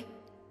认为，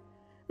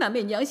那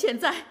媚娘现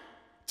在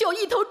就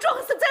一头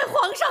撞死在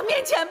皇上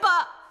面前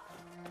吧！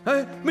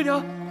哎，媚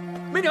娘，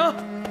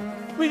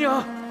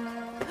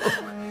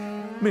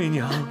媚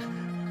娘，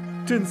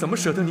朕怎么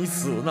舍得你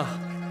死呢？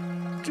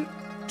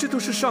这都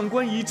是上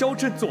官仪教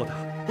朕做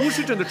的，不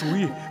是朕的主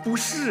意，不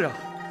是啊。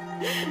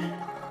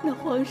那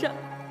皇上，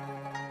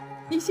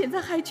你现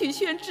在还去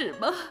宣旨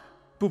吗？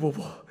不，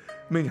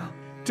媚娘，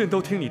朕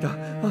都听你的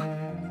啊，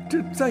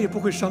朕再也不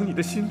会伤你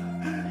的心了。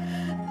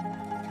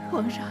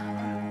皇上，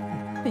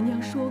媚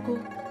娘说过，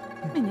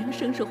媚娘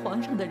生是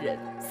皇上的人，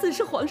死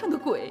是皇上的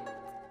鬼，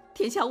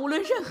天下无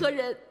论任何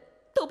人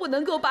都不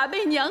能够把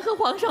媚娘和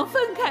皇上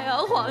分开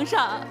啊！皇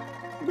上，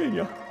媚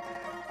娘，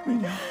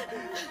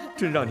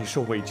朕让你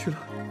受委屈了，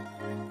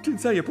朕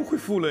再也不会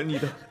负了你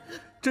的，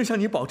朕向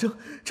你保证。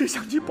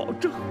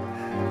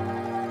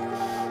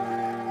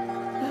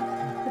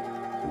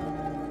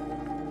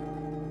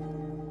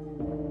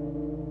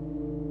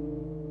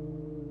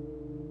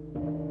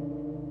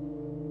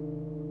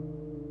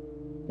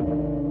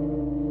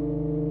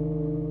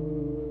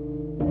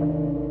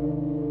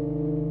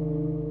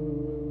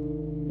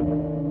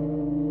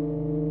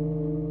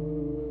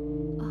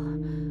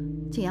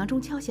景阳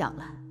钟敲响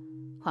了，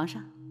皇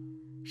上，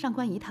上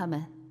官仪他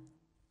们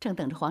正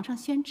等着皇上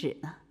宣旨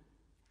呢。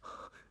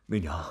媚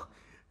娘，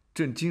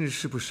朕今日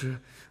是不是？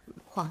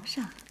皇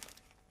上，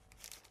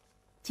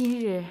今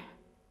日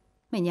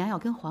媚娘要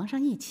跟皇上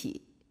一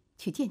起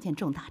去见见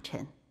众大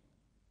臣。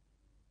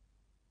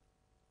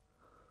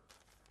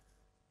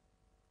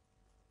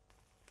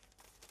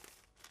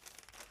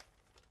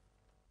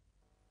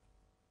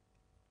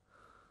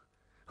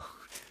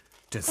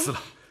朕撕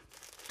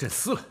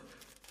了，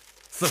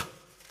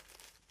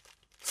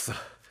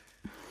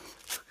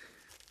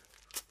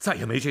再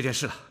也没这件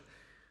事了。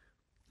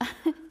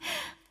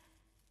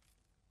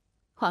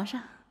皇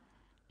上，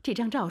这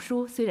张诏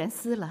书虽然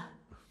撕了，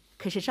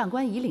可是上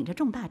官仪领着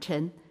众大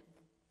臣，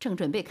正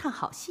准备看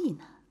好戏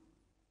呢。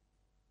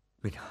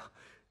媚娘，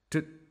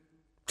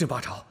朕罢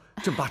朝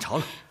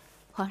了。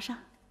皇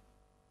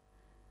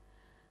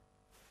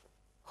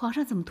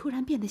上怎么突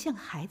然变得像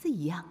孩子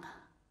一样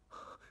啊？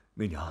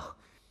媚娘，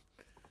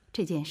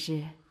这件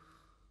事，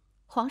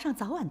皇上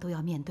早晚都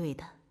要面对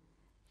的。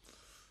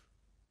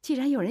既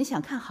然有人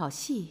想看好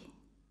戏，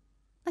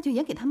那就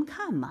演给他们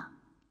看嘛。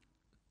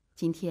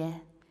今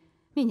天，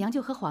媚娘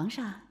就和皇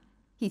上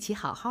一起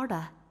好好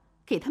的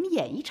给他们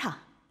演一场。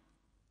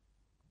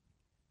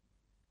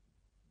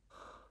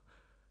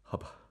好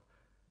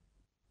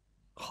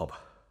吧。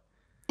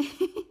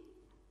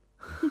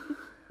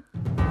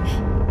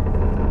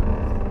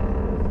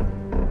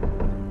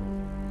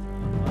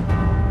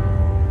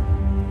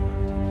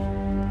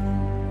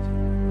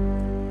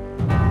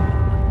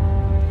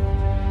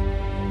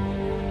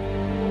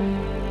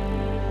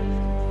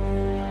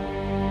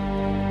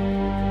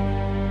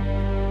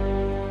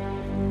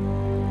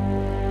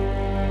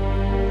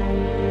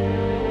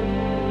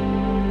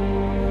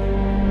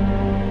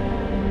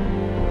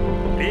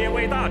列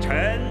位大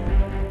臣，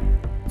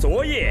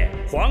昨夜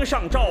皇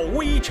上召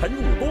微臣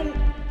入宫，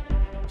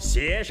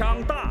协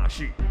商大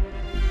事。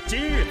今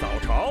日早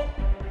朝，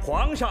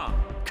皇上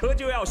可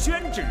就要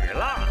宣旨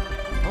了。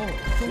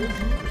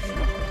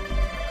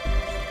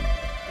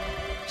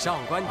上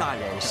官大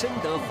人深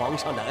得皇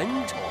上的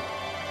恩宠，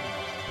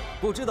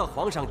不知道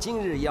皇上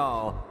今日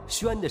要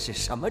宣的是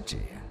什么旨？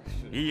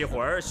一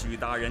会儿许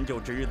大人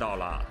就知道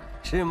了。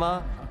是吗？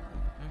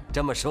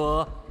这么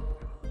说，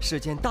是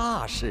件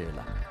大事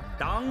了。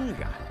当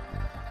然，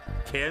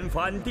天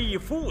翻地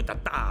覆的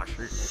大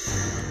事。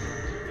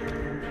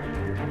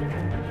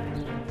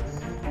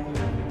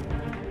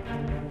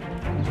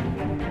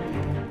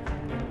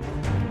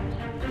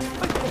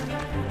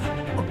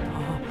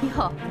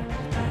哟，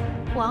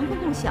王公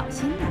公小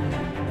心呐！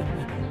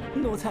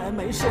奴才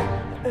没事，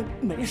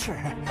没事。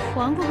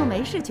王公公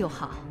没事就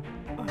好。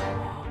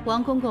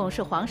王公公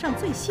是皇上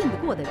最信得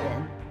过的人，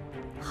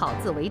好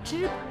自为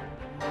之吧。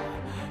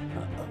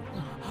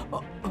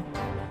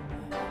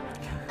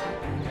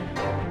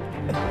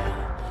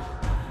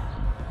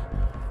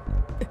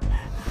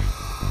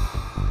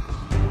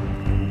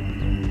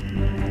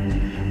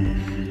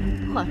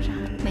皇上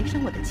没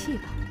生我的气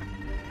吧？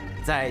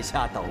在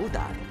下斗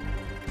胆，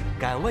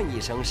敢问一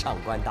声上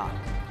官大人，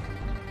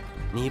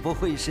你不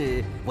会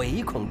是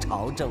唯恐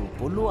朝政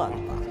不乱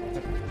吧？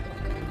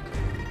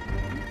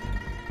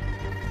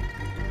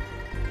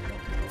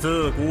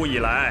自古以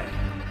来，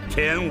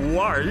天无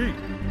二日，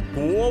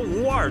国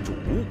无二主。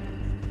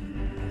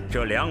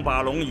这2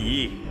把龙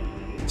椅，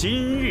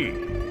今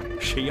日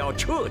是要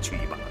撤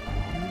去吧？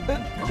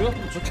撤！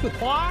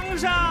皇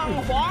上、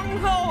皇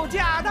后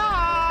驾到！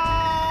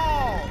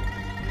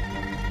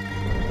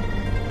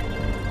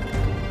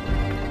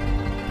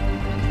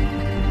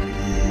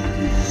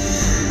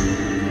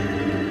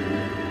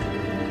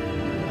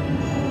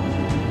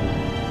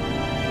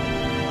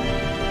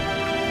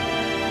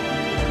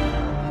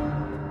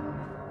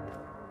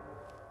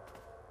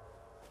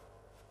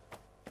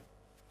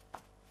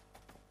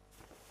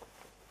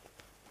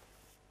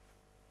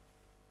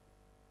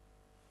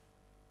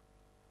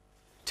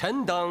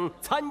臣等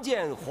参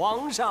见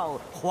皇上、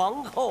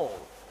皇后。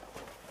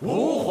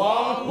吾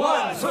皇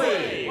万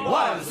岁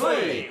万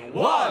岁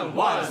万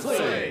万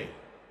岁！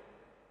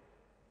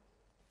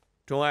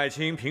众爱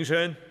卿平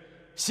身。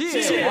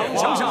谢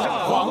皇上、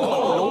皇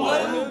后隆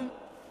恩。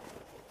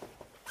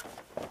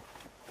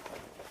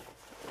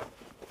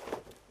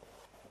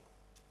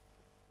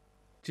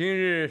今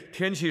日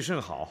天气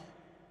甚好，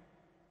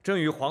正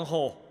与皇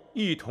后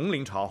一同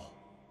临朝。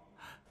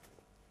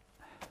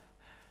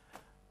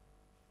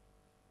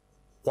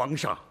皇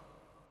上，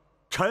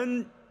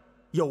臣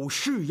有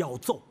事要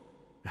奏。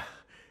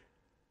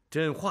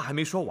朕话还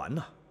没说完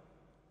呢。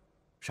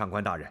上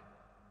官大人，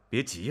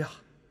别急呀。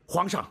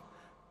皇上，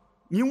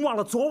您忘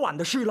了昨晚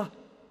的事了？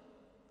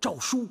诏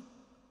书。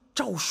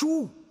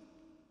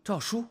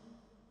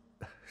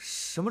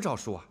什么诏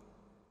书啊？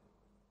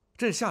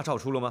朕下诏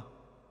书了吗？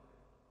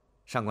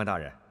上官大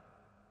人，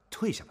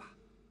退下吧。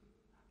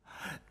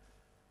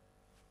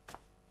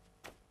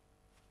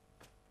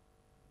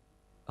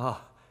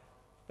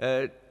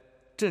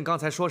朕刚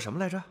才说什么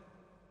来着？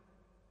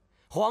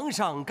皇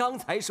上刚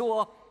才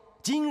说，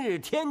今日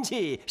天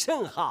气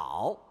甚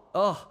好。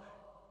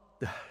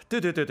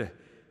对，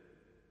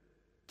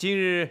今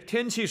日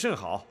天气甚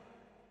好，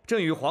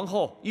正与皇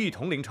后一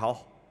同临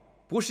朝，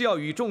不是要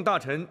与众大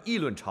臣议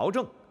论朝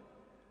政，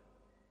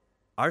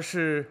而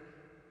是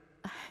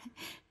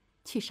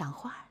去赏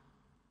花。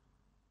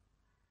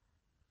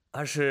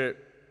而是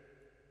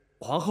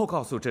皇后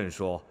告诉朕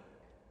说，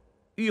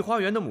御花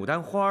园的牡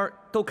丹花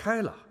都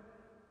开了，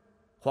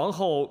皇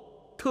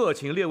后特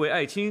请列位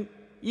爱卿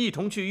一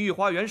同去御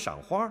花园赏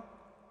花。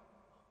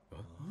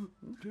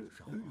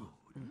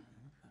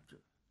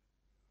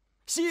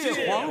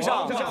谢皇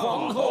上、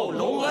皇后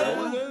隆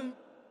恩。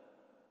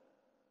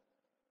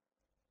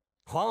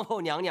皇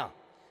后娘娘，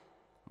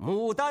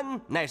牡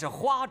丹乃是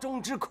花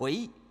中之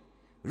魁，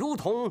如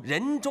同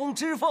人中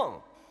之凤，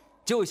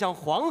就像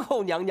皇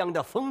后娘娘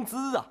的风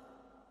姿啊。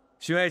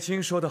许爱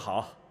卿说得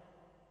好，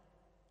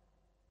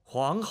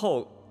皇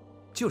后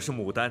就是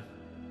牡丹，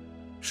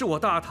是我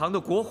大唐的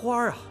国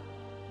花啊！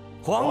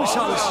皇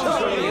上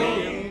圣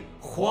明，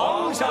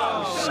皇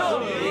上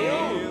圣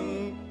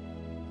明。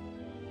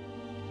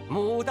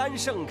牡丹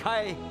盛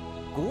开，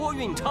国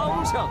运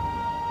昌盛，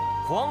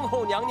皇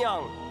后娘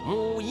娘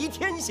母仪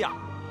天下，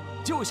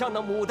就像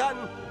那牡丹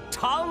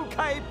常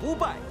开不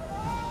败。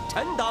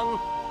臣等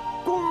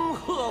恭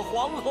贺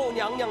皇后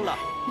娘娘了！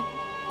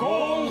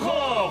恭贺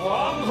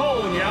皇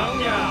后娘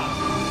娘！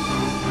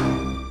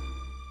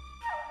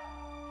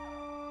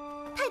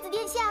太子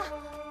殿下，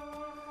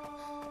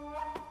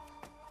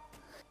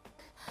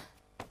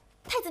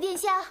太子殿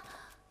下，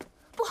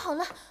不好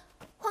了，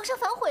皇上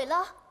反悔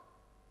了。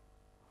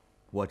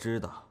我知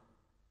道，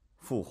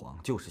父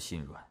皇就是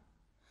心软。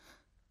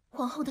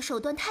皇后的手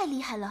段太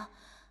厉害了，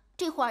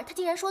这会儿她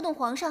竟然说动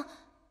皇上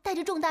带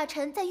着众大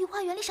臣在御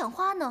花园里赏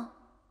花呢。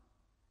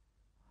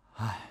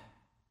唉，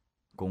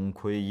功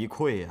亏一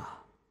篑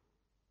啊。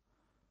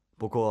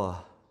不过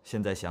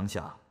现在想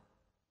想，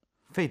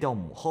废掉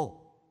母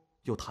后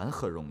又谈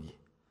何容易？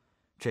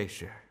这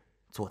事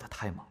做得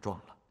太莽撞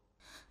了。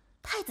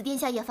太子殿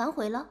下也反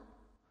悔了？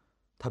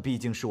她毕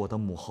竟是我的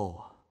母后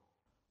啊，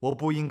我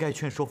不应该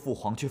劝说父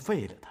皇去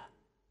废了她，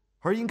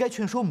而应该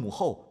劝说母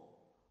后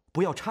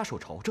不要插手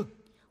朝政。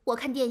我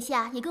看殿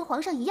下也跟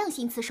皇上一样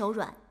心慈手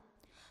软，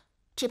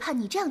只怕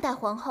你这样待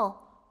皇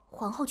后，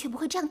皇后却不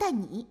会这样待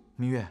你。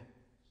明月，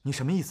你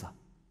什么意思？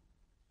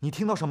你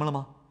听到什么了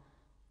吗？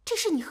这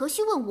事你何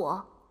须问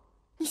我？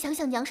你想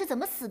想娘是怎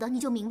么死的，你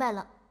就明白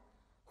了。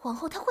皇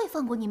后她会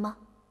放过你吗？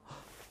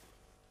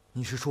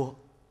你是说，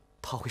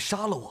她会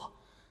杀了我？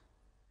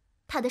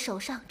她的手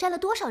上沾了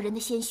多少人的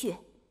鲜血？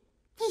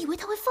你以为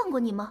她会放过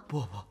你吗？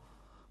不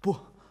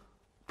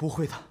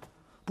会的，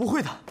不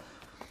会的，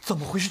怎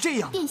么会是这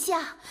样？殿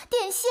下，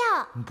殿下！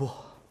不，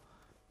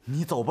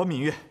你走吧，芈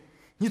月，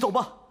你走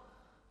吧。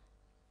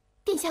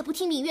殿下不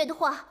听芈月的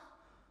话，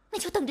那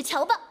就等着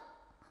瞧吧。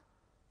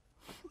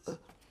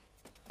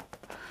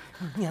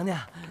娘娘，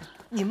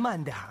您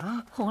慢点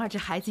啊！红儿这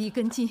孩子一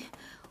跟进，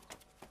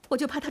我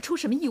就怕他出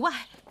什么意外。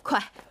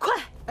快！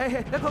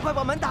哎，快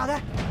把门打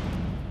开！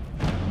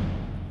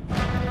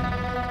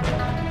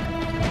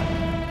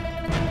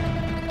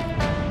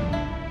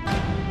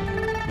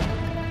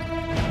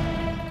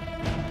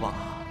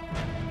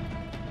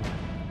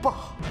爸，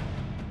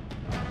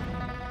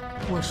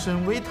我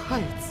身为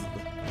太子，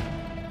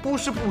不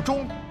是不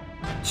忠，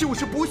就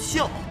是不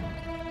孝。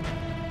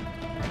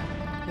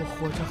我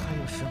活着还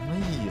有什么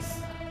意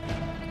思？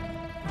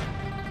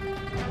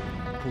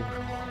不如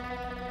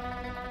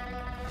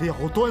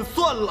了断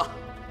算了。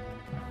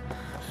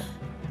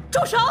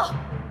住手！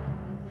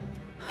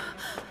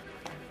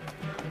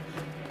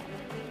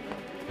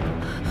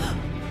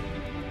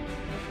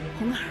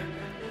红儿，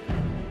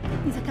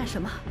你在干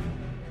什么？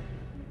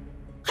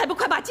还不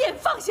快把剑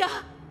放下！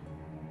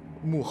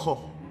母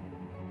后，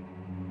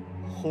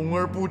红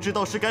儿不知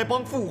道是该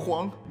帮父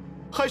皇，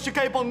还是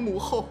该帮母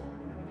后。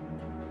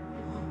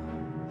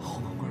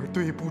红儿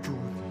对不住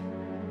你，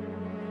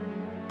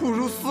不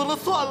如死了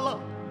算了。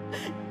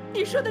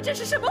你说的这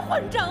是什么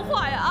混账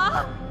话呀！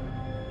啊！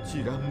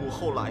既然母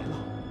后来了，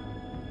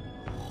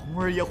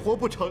红儿也活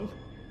不成，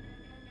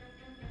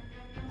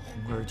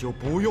红儿就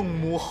不用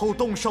母后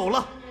动手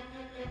了。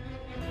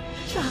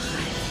傻孩子，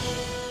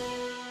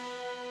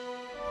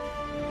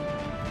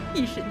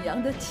你是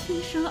娘的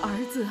亲生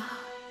儿子啊！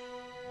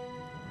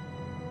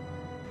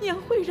娘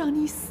会让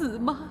你死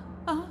吗？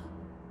啊！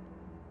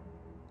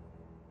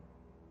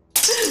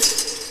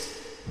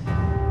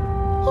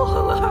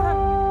红儿，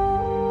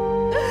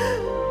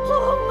红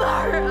儿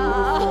啊！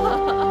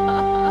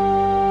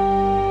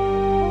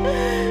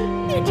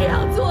你这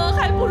样做，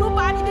还不如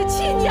把你的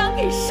亲娘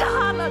给杀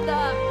了呢！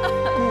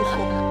母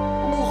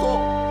后，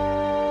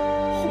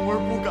红儿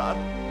不敢，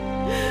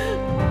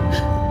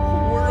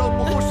红儿让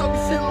母后伤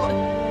心了。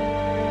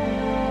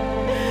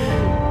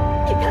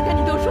你看看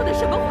你都说的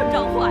什么混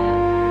账话呀！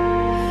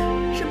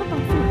什么帮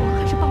父皇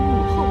还是帮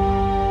母后啊？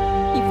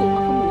你父皇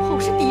和母后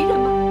是敌人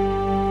吗？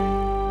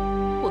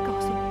我告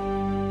诉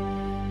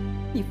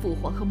你，你父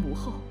皇和母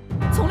后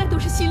从来都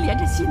是心连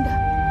着心的。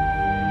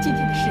今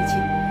天的事情，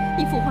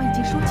你父皇已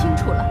经说清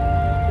楚了，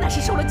那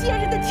是受了奸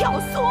人的挑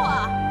唆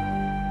啊！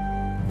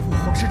父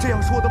皇是这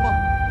样说的吗？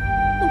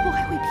母后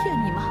还会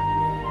骗你吗？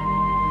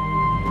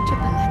这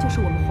本来就是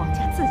我们皇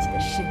家自己的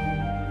事，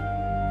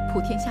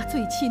普天下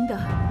最亲的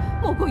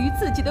莫过于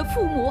自己的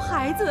父母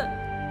孩子，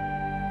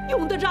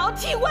用得着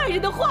听外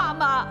人的话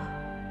吗？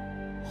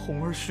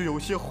红儿是有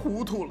些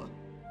糊涂了，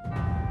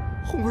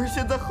红儿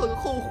现在很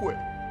后悔，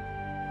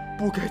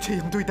不该这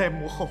样对待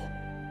母后。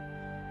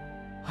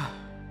唉，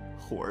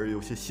红儿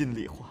有些心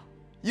里话，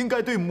应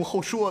该对母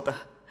后说的。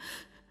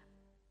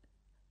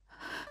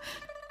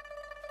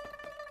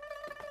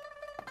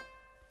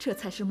这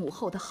才是母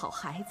后的好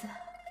孩子。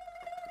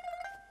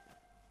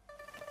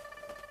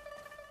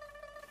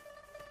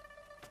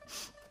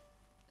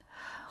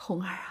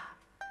红儿啊，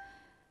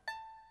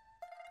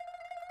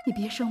你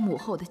别生母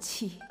后的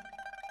气，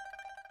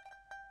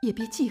也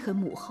别记恨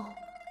母后。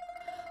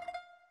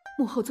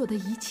母后做的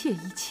一切，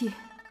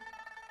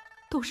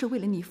都是为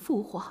了你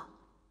父皇，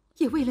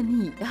也为了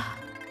你呀。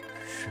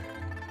是，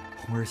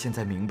红儿现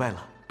在明白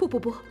了。不，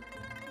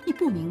你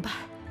不明白。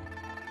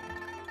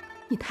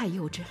你太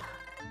幼稚了，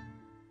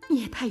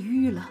你也太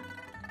愚了，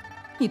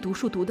你读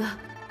书读的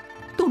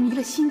都迷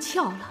了心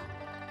窍了。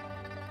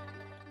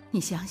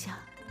你想想，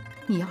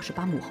你要是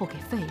把母后给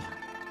废了，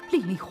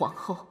另立皇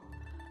后，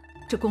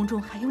这宫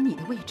中还有你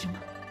的位置吗？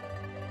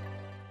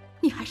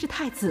你还是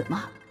太子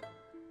吗？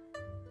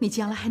你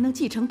将来还能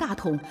继承大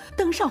统，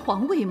登上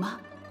皇位吗？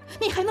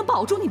你还能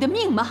保住你的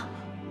命吗？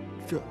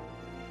这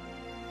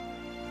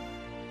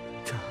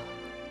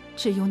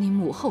只有你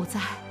母后在，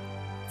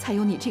才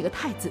有你这个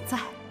太子在，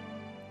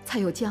才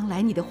有将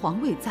来你的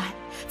皇位在，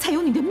才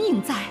有你的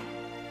命在。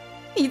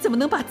你怎么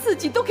能把自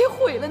己都给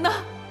毁了呢？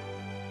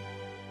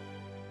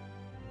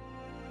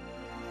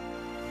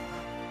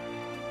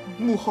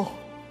母后，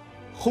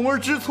红儿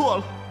知错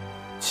了，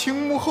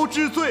请母后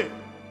治罪。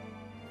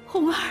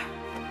红儿，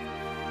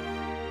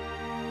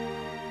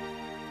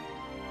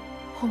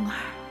红儿，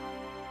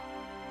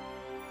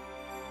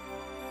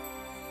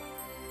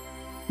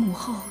母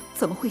后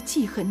怎么会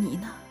记恨你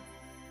呢？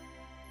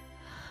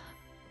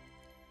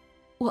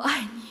我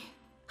爱你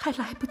还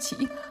来不及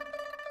呢。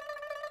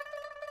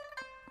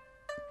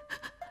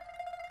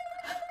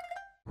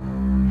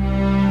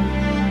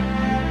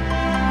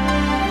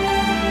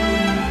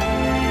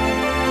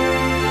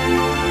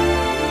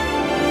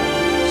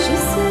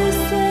14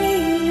岁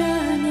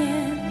那年，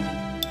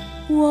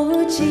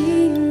我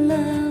进了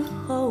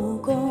后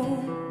宫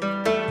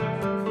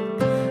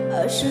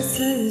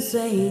；24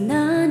岁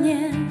那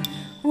年，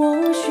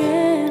我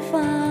削发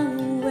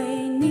为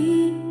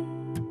尼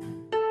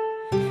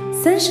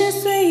；30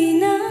岁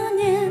那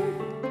年，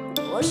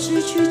我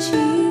失去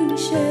亲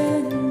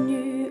生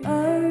女儿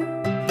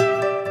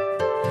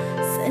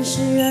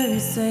；32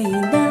岁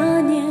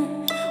那年，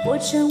我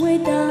成为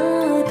大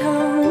唐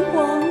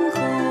皇后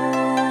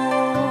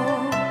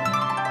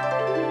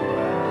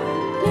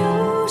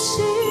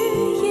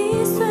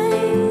；61岁，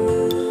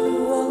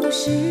我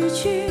失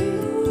去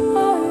儿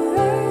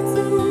子，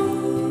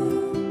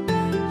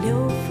流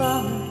放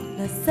了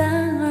3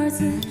儿子，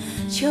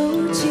囚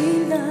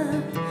禁了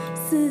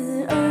4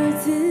儿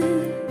子。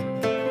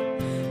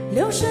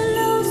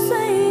66岁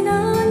那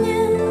年，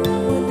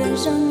我登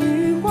上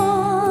女皇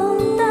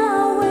大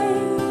位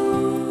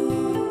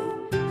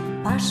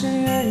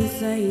；82岁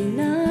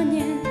那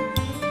年，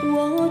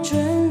我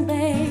准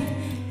备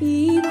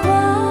一块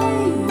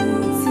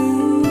字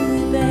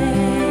碑，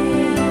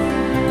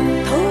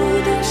头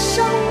的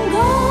伤口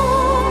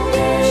日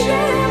夜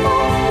梦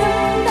游，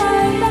带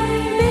来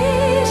碧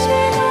血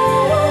的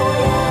无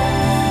言，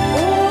我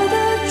的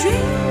君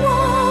王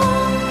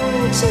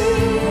几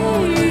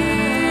日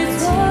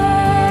存？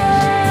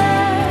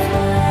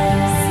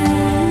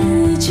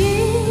四季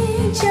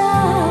江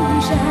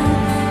山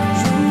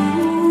如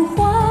画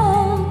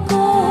工，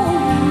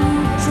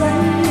转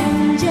眼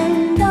间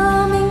大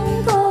明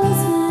公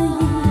子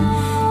已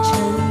成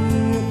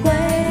灰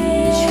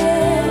烬，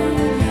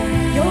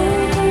又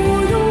不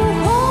如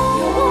轰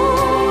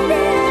烈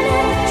烈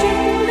君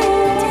临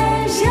天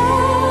下，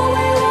为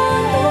我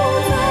独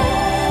醉，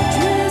绝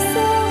色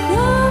何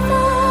妨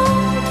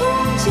同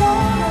江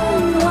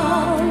浪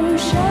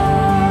上，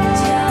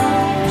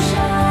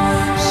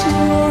舍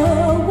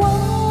我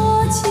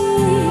其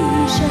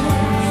身，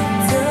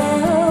则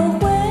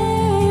会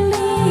黎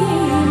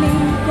明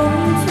共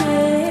摧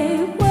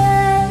毁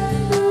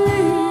绿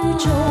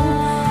洲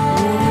无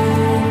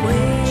悔。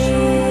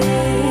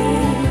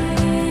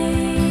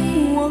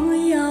我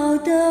要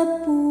的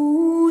不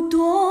多，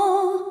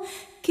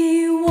给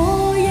我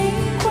一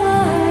块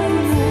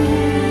木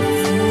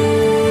字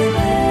碑。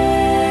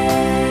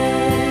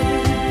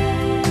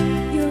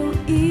有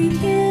一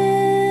天，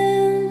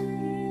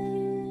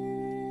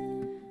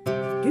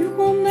玉皇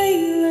没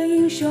了，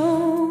英雄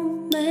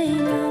没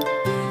了，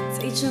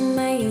罪臣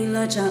没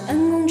了，长安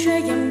宫却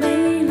也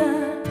没了，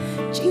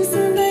金丝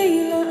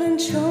没了，恩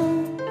仇